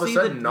then all of a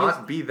sudden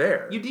not be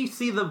there. You do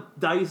see the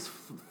dice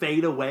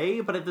fade away,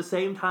 but at the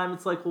same time,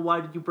 it's like, well,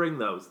 why did you bring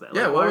those then?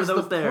 Yeah, like, why are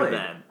those there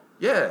then?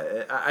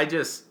 Yeah, I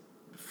just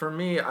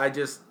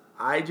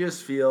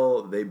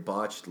feel they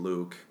botched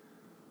Luke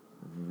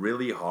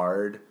really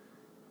hard,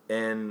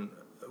 and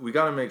we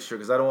got to make sure,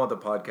 because I don't want the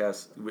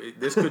podcast,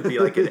 this could be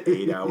like an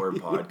 8-hour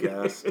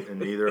podcast,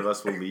 and neither of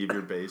us will leave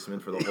your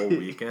basement for the whole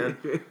weekend.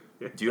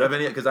 Do you have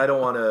any, because I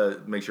don't want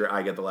to make sure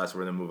I get the last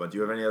word and then move on. Do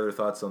you have any other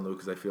thoughts on Luke?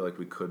 Because I feel like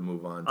we could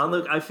move on. On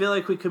Luke, I feel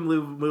like we can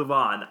move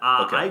on.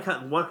 Okay.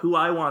 Who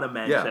I want to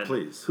mention, yeah,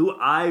 please. Who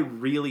I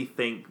really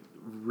think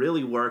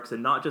really works,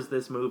 and not just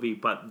this movie,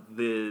 but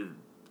the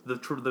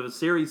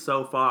series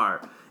so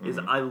far, is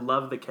I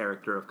love the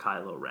character of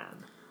Kylo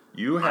Ren.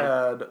 You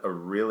had a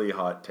really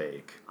hot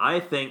take. I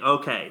think,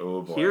 okay,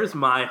 here's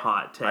my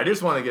hot take. I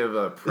just want to give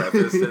a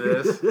preface to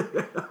this.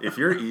 If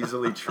you're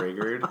easily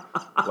triggered,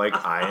 like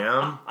I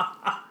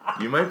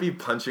am, you might be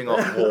punching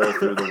a hole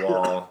through the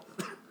wall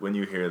when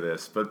you hear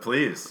this. But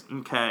please.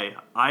 Okay,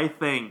 I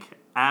think,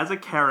 as a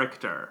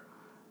character,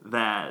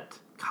 that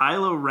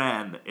Kylo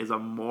Ren is a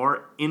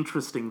more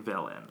interesting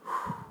villain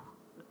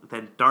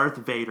than Darth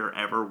Vader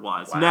ever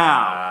was. Wow.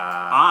 Now,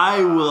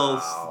 I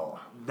will...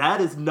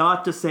 That is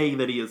not to say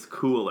that he is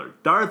cooler.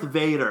 Darth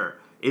Vader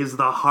is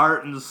the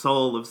heart and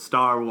soul of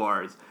Star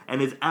Wars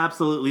and is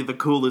absolutely the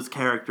coolest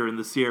character in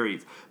the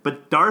series.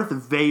 But Darth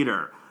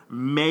Vader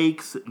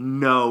makes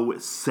no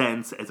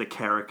sense as a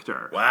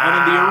character.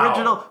 Wow.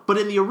 And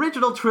in the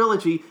original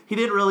trilogy, he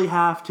didn't really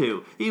have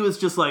to. He was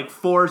just like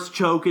force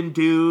choking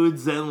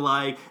dudes, and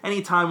like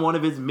anytime one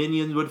of his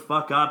minions would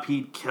fuck up,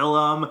 he'd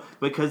kill him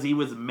because he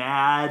was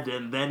mad,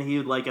 and then he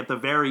would, like, at the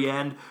very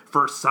end,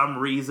 for some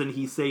reason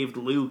he saved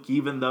Luke,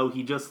 even though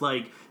he just,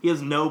 like, he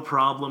has no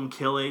problem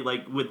killing,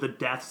 like, with the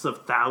deaths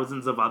of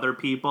thousands of other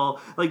people.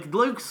 Like,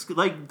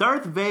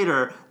 Darth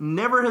Vader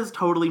never has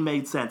totally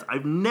made sense.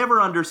 I've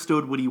never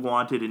understood what he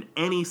wanted in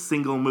any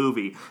single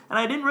movie. And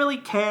I didn't really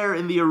care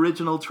in the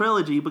original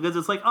trilogy because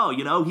it's like, oh,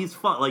 you know, he's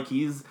fun. Like,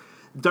 he's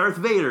Darth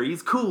Vader.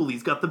 He's cool.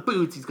 He's got the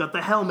boots. He's got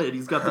the helmet.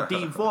 He's got the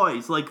deep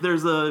voice. Like,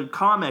 there's a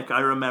comic I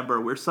remember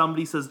where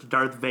somebody says to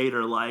Darth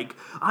Vader, like,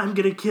 I'm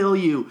gonna kill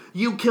you.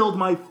 You killed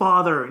my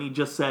father. And he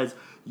just says,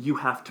 you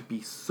have to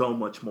be so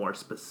much more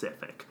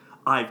specific.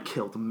 I've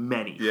killed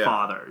many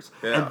fathers.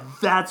 Yeah. And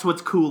that's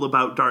what's cool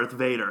about Darth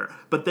Vader.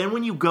 But then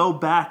when you go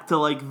back to,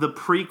 like, the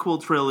prequel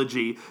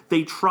trilogy,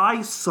 they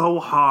try so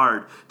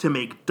hard to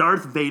make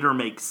Darth Vader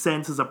make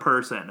sense as a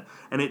person,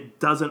 and it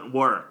doesn't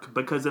work.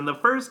 Because in the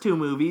first two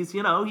movies,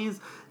 he's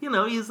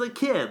a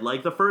kid.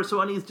 Like, the first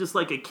one, he's just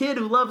like a kid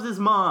who loves his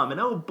mom,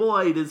 and oh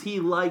boy, does he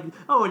like,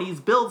 and he's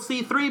built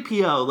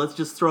C-3PO. Let's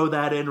just throw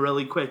that in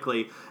really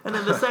quickly. And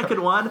then the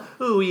second one,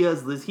 he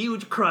has this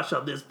huge crush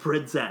on this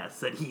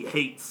princess, and he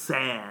hates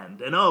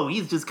sand, and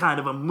he's just kind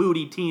of a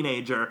moody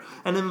teenager.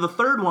 And in the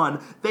third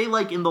one, they,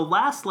 like, in the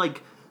last,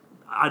 like,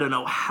 I don't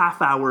know,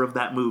 half hour of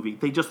that movie,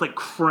 they just, like,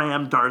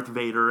 crammed Darth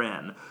Vader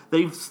in.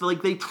 They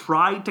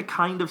tried to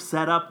kind of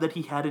set up that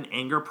he had an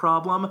anger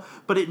problem,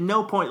 but at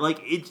no point, like,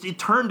 it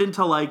turned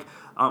into, like,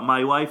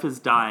 my wife is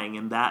dying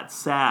and that's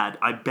sad.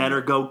 I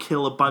better go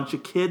kill a bunch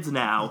of kids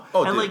now.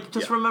 Oh, and, dude, like,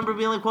 just remember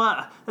being like,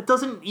 well, that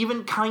doesn't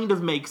even kind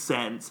of make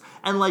sense.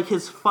 And, like,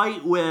 his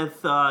fight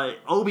with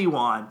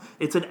Obi-Wan,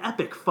 it's an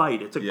epic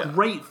fight. It's a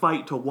great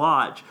fight to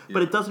watch.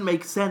 But it doesn't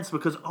make sense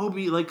because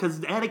because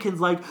Anakin's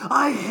like,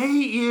 I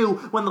hate you.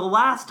 When the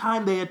last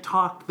time they had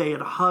talked, they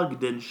had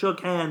hugged and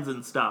shook hands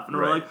and stuff. And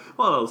we're like,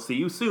 well, I'll see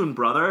you soon,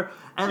 brother.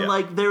 And,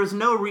 like, there's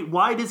no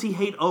why does he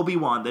hate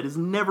Obi-Wan? That is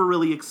never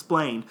really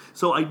explained.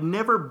 So I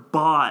never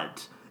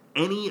bought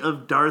any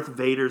of Darth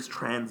Vader's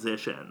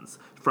transitions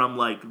from,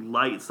 like,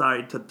 light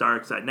side to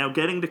dark side. Now,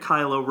 getting to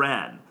Kylo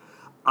Ren,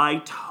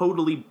 I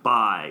totally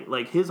buy.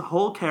 Like, his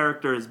whole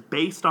character is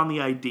based on the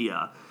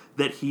idea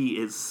that he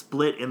is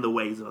split in the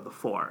ways of the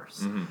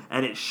Force.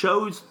 And it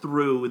shows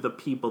through the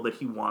people that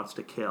he wants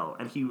to kill,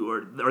 and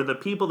or the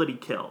people that he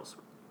kills.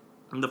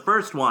 In the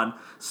first one,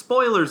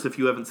 spoilers if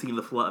you haven't seen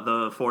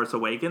the Force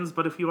Awakens,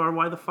 but if you are,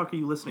 why the fuck are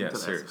you listening to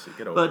this? Seriously,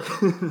 get over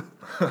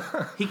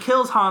it. He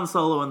kills Han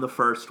Solo in the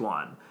first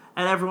one,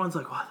 and everyone's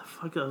like, why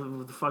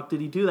the fuck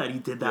did he do that? He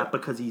did that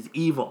because he's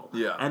evil.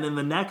 Yeah. And in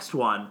the next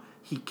one,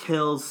 he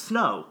kills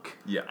Snoke.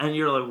 Yeah. And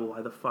you're like, well,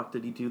 why the fuck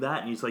did he do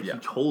that? And he's like, he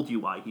told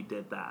you why he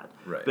did that.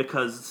 Right.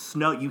 Because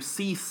you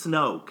see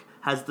Snoke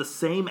has the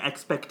same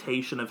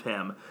expectation of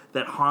him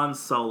that Han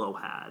Solo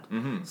had.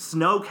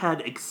 Snoke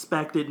had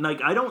expected,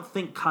 like, I don't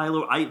think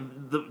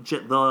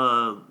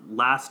the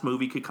last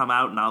movie could come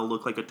out and I'll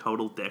look like a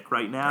total dick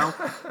right now,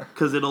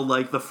 because it'll,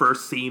 like, the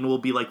first scene will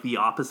be, like, the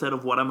opposite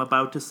of what I'm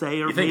about to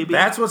say, or You think maybe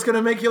that's what's going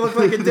to make you look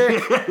like a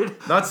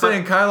dick? Not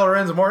saying Kylo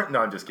Ren's more... No,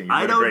 I'm just kidding. You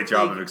did a great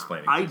job of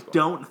explaining. I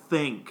don't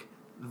think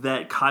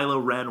that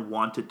Kylo Ren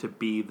wanted to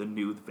be the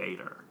new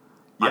Vader.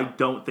 I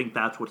don't think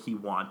that's what he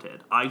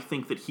wanted. I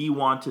think that he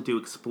wanted to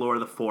explore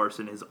the Force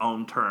in his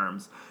own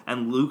terms.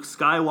 And Luke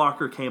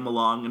Skywalker came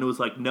along and it was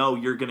like, no,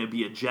 you're going to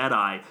be a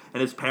Jedi. And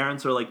his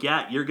parents are like,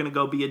 yeah, you're going to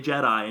go be a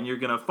Jedi and you're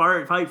going to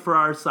fight for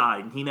our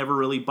side. And he never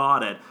really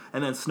bought it.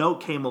 And then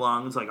Snoke came along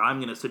and was like, I'm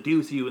going to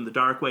seduce you in the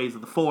dark ways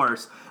of the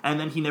Force. And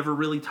then he never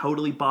really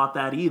totally bought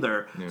that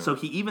either. Yeah. So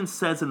he even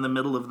says in the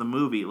middle of the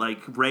movie,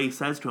 like, Rey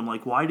says to him,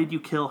 like, why did you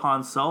kill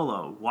Han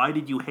Solo? Why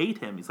did you hate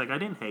him? He's like, I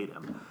didn't hate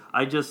him.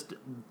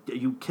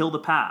 You kill the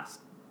past.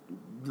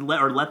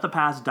 Let the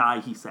past die,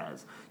 he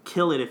says.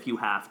 Kill it if you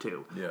have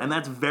to. Yeah. And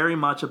that's very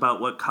much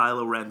about what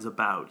Kylo Ren's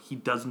about. He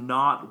does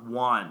not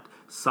want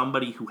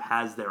somebody who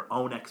has their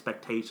own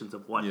expectations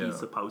of what he's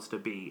supposed to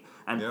be.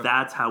 And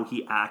that's how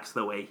he acts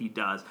the way he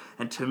does.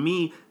 And to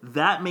me,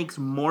 that makes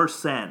more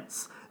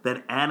sense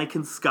than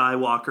Anakin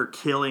Skywalker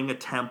killing a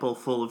temple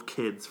full of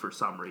kids for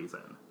some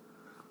reason.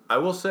 I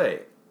will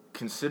say,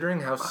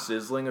 considering how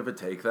sizzling of a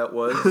take that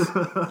was,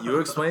 you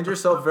explained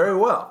yourself very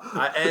well.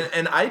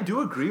 And I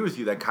do agree with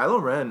you that Kylo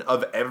Ren,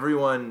 of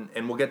everyone,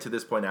 and we'll get to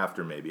this point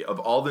after maybe, of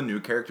all the new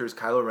characters,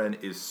 Kylo Ren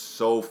is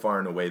so far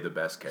and away the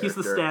best character. He's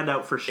the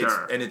standout for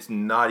sure. And it's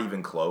not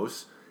even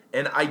close.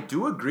 And I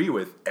do agree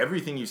with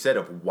everything you said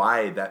of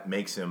why that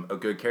makes him a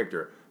good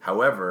character.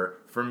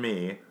 However, for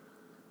me,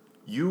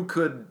 you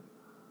could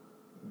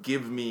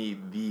give me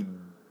the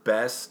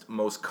best,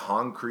 most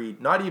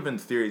concrete, not even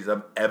theories,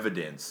 of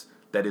evidence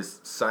that is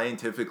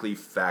scientifically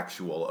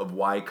factual of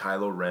why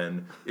Kylo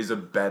Ren is a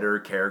better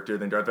character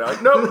than Darth Vader.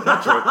 Like, no,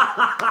 not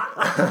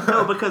true.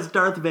 No, because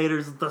Darth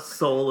Vader's the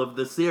soul of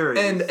the series.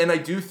 And I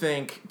do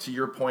think, to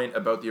your point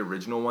about the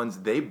original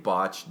ones, they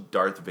botched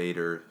Darth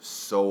Vader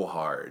so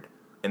hard.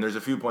 And there's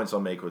a few points I'll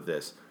make with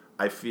this.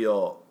 I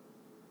feel,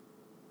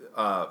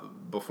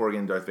 before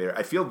getting Darth Vader,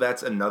 I feel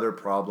that's another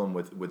problem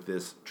with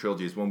this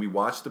trilogy, is when we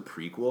watch the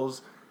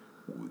prequels,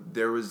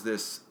 there was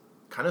this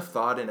kind of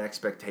thought and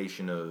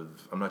expectation of,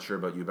 I'm not sure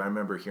about you, but I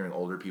remember hearing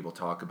older people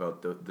talk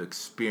about the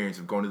experience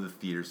of going to the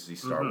theaters to see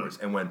Star Wars.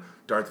 And when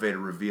Darth Vader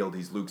revealed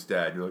he's Luke's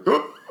dad, you're like,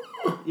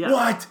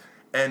 what?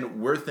 And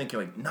we're thinking,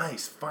 like,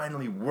 nice,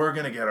 finally, we're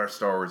going to get our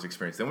Star Wars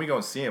experience. Then we go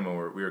and see him, and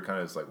we were kind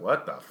of just like,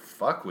 what the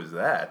fuck was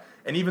that?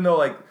 And even though,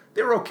 like,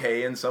 they were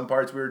okay in some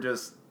parts, we were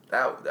just,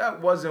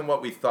 that wasn't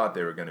what we thought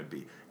they were going to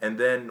be. And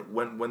then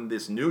when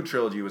this new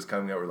trilogy was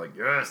coming out, we're like,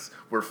 yes,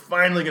 we're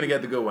finally going to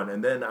get the good one.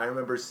 And then I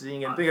remember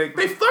seeing it and thinking, like,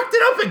 they fucked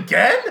it up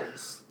again?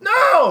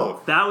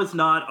 No! That was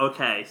not,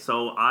 okay,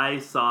 so I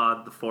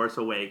saw The Force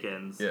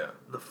Awakens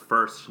the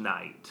first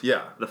night.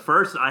 Yeah.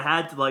 I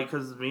had to, like,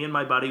 because me and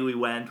my buddy, we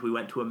went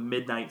to a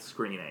midnight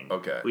screening.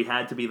 Okay. We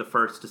had to be the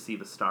first to see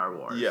the Star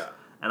Wars. Yeah.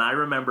 And I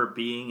remember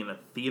being in a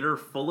theater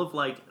full of,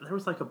 like, there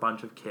was, like, a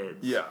bunch of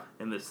kids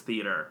in this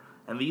theater.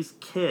 And these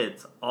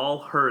kids all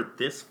heard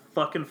this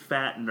fucking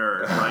fat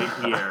nerd right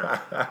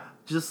here.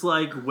 Just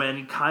like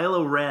when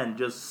Kylo Ren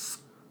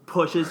just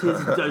pushes his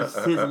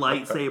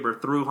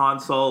lightsaber through Han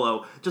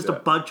Solo, just a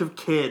bunch of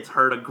kids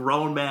heard a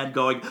grown man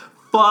going,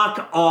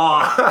 fuck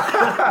off.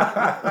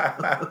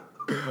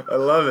 I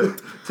love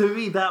it. To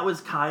me, that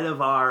was kind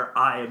of our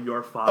I am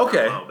your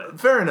father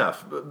moment. Fair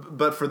enough.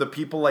 But for the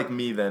people like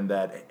me then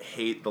that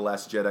hate The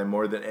Last Jedi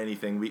more than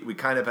anything, we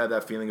kind of had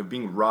that feeling of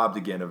being robbed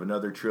again of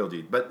another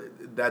trilogy. But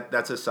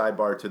that's a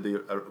sidebar to the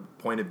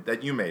point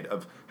that you made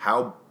of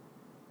how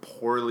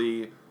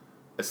poorly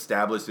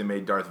established and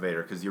made Darth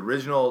Vader. Because the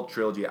original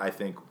trilogy, I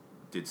think,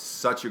 did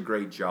such a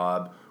great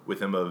job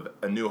with him of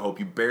A New Hope.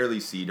 You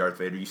barely see Darth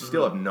Vader. You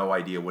still have no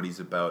idea what he's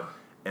about.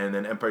 And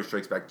then Empire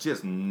Strikes Back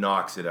just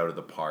knocks it out of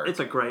the park. It's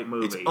a great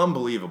movie. It's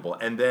unbelievable.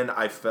 And then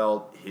I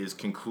felt his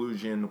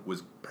conclusion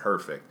was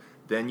perfect.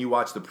 Then you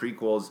watch the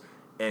prequels,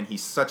 and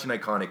he's such an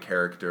iconic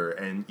character,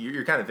 and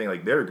you're kind of thinking,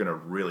 like, they're going to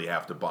really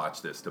have to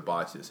botch this.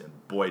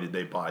 And boy, did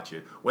they botch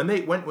it.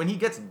 When he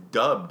gets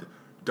dubbed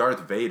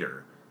Darth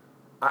Vader,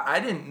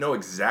 I didn't know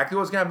exactly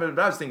what was going to happen,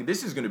 but I was thinking,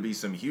 this is going to be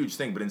some huge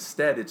thing. But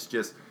instead, it's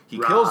just, he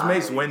kills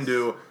Mace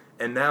Windu,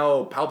 and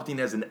now Palpatine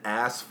has an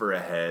ass for a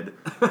head,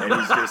 and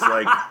he's just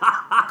like,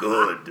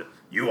 good,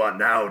 you are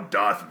now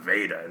Darth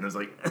Vader. And I was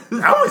like, that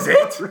was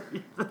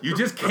it? You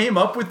just came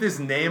up with this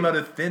name out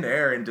of thin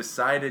air and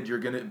decided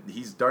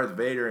he's Darth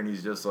Vader, and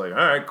he's just like, all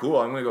right, cool,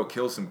 I'm going to go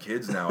kill some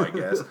kids now, I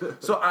guess.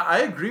 So I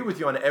agree with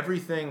you on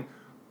everything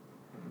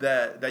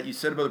that you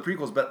said about the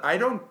prequels, but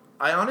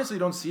I honestly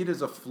don't see it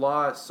as a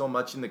flaw so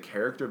much in the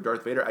character of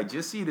Darth Vader. I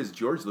just see it as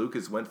George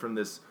Lucas went from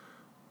this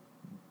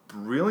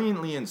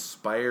brilliantly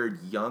inspired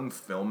young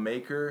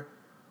filmmaker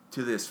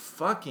to this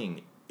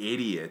fucking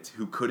idiot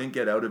who couldn't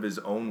get out of his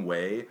own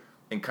way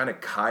and kind of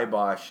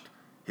kiboshed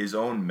his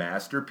own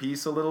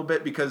masterpiece a little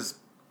bit. Because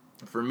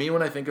for me,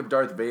 when I think of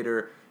Darth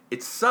Vader,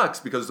 it sucks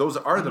because those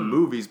are the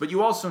movies, but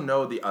you also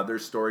know the other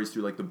stories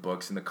through like the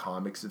books and the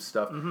comics and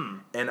stuff.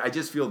 And I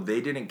just feel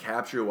they didn't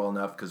capture it well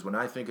enough, because when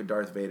I think of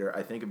Darth Vader,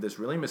 I think of this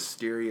really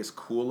mysterious,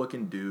 cool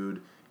looking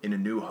dude in A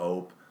New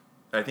Hope.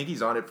 I think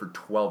he's on it for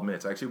 12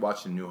 minutes. I actually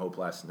watched A New Hope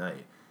last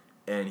night.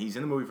 And he's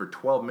in the movie for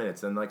 12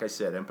 minutes. And like I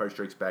said, Empire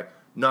Strikes Back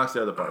knocks it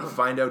out of the park.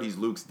 Find out he's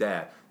Luke's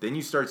dad. Then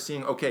you start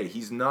seeing, okay,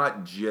 he's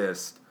not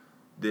just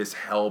this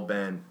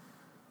hell-bent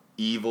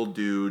evil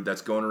dude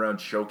that's going around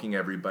choking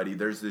everybody.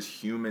 There's this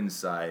human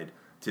side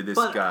to this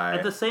guy.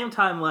 At the same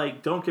time,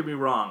 like, don't get me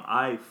wrong,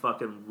 I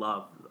fucking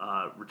love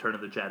Return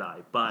of the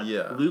Jedi. But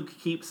Luke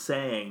keeps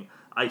saying,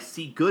 I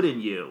see good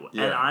in you.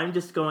 Yeah. And I'm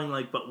just going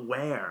like, but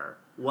where?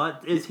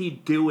 What is he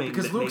doing?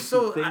 Because Luke's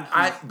so...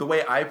 the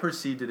way I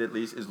perceived it, at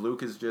least, is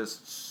Luke is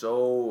just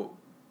so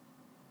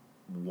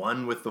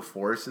one with the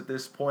Force at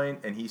this point,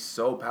 and he's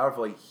so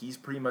powerful. Like, he's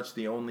pretty much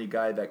the only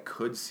guy that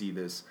could see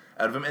this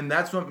out of him, and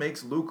that's what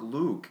makes Luke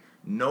Luke.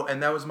 No,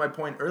 and that was my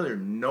point earlier.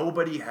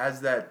 Nobody has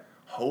that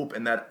hope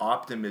and that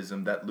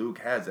optimism that Luke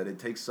has, that it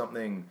takes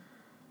something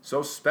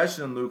so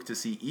special in Luke to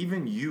see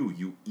even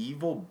you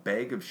evil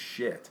bag of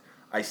shit.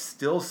 I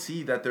still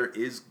see that there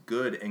is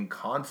good and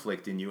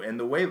conflict in you. And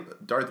the way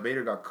Darth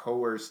Vader got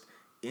coerced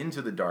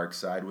into the dark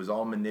side was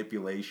all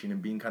manipulation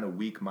and being kind of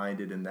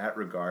weak-minded in that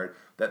regard,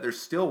 that there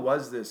still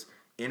was this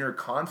inner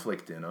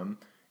conflict in him,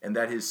 and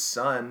that his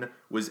son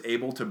was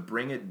able to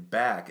bring it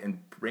back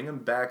and bring him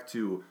back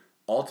to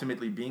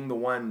ultimately being the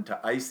one to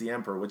ice the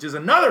Emperor, which is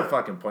another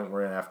fucking point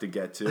we're going to have to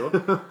get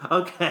to.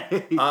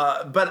 Okay.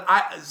 But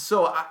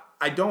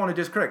I don't want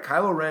to discredit.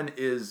 Kylo Ren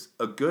is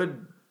a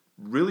good,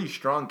 really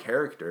strong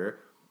character,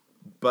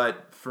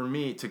 but for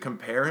me, to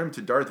compare him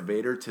to Darth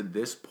Vader to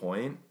this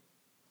point,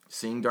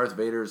 seeing Darth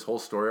Vader's whole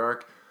story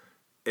arc,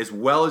 as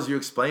well as you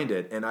explained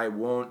it, and I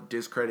won't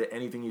discredit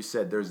anything you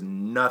said, there's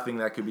nothing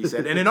that could be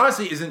said. And it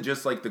honestly isn't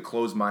just like the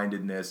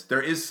closed-mindedness.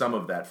 There is some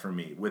of that for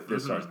me with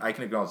this arc. I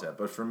can acknowledge that.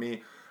 But for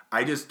me,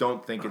 I just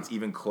don't think it's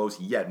even close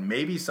yet.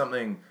 Maybe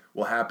something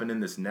will happen in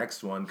this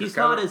next one. He's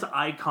not as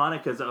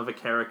iconic as of a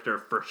character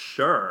for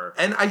sure.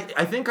 And I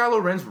think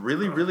Kylo Ren's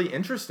really, really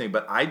interesting,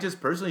 but I just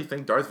personally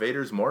think Darth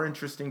Vader's more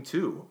interesting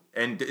too.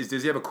 And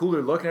does he have a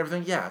cooler look and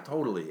everything? Yeah,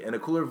 totally. And a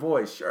cooler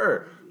voice,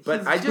 sure.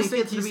 But I just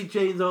think he's to be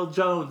James Earl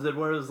Jones, and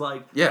whereas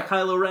like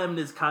Kylo Ren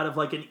is kind of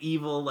like an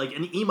evil, like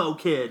an emo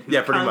kid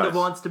who kind of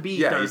wants to be.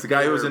 Yeah, he's the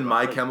guy who was in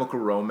My Chemical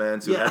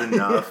Romance who had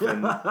enough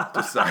and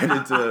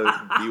decided to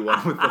be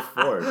one with the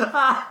Force.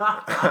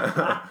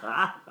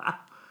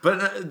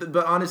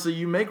 But honestly,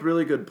 you make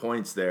really good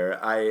points there.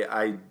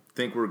 I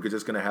think we're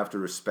just going to have to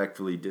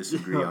respectfully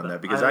disagree on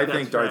that, because I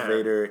think Darth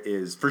Vader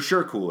is for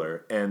sure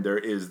cooler, and there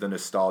is the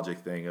nostalgic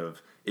thing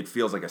of it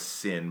feels like a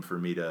sin for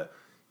me to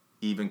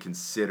even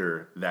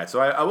consider that.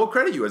 So I will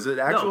credit you as an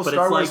actual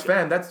Star Wars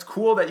fan. That's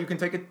cool that you can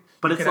take it.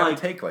 But it's like,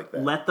 take like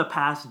that. Let the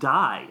past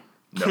die.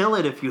 No. Kill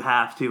it if you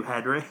have to,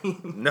 Henry.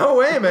 No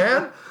way,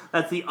 man.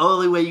 That's the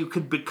only way you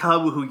could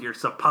become who you're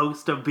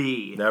supposed to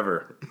be.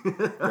 Never.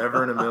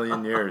 Never in a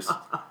million years.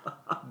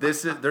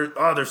 There's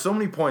so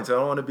many points. I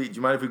don't want to be... Do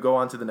you mind if we go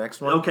on to the next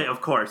one? Okay,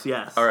 of course,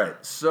 yes. All right.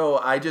 So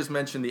I just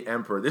mentioned the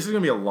Emperor. This is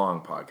going to be a long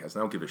podcast. I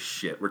don't give a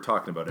shit. We're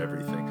talking about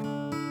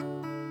everything.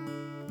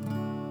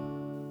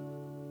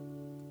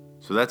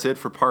 So that's it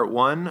for part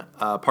 1.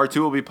 Part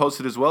 2 will be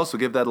posted as well, so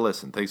give that a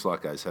listen. Thanks a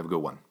lot, guys. Have a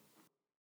good one.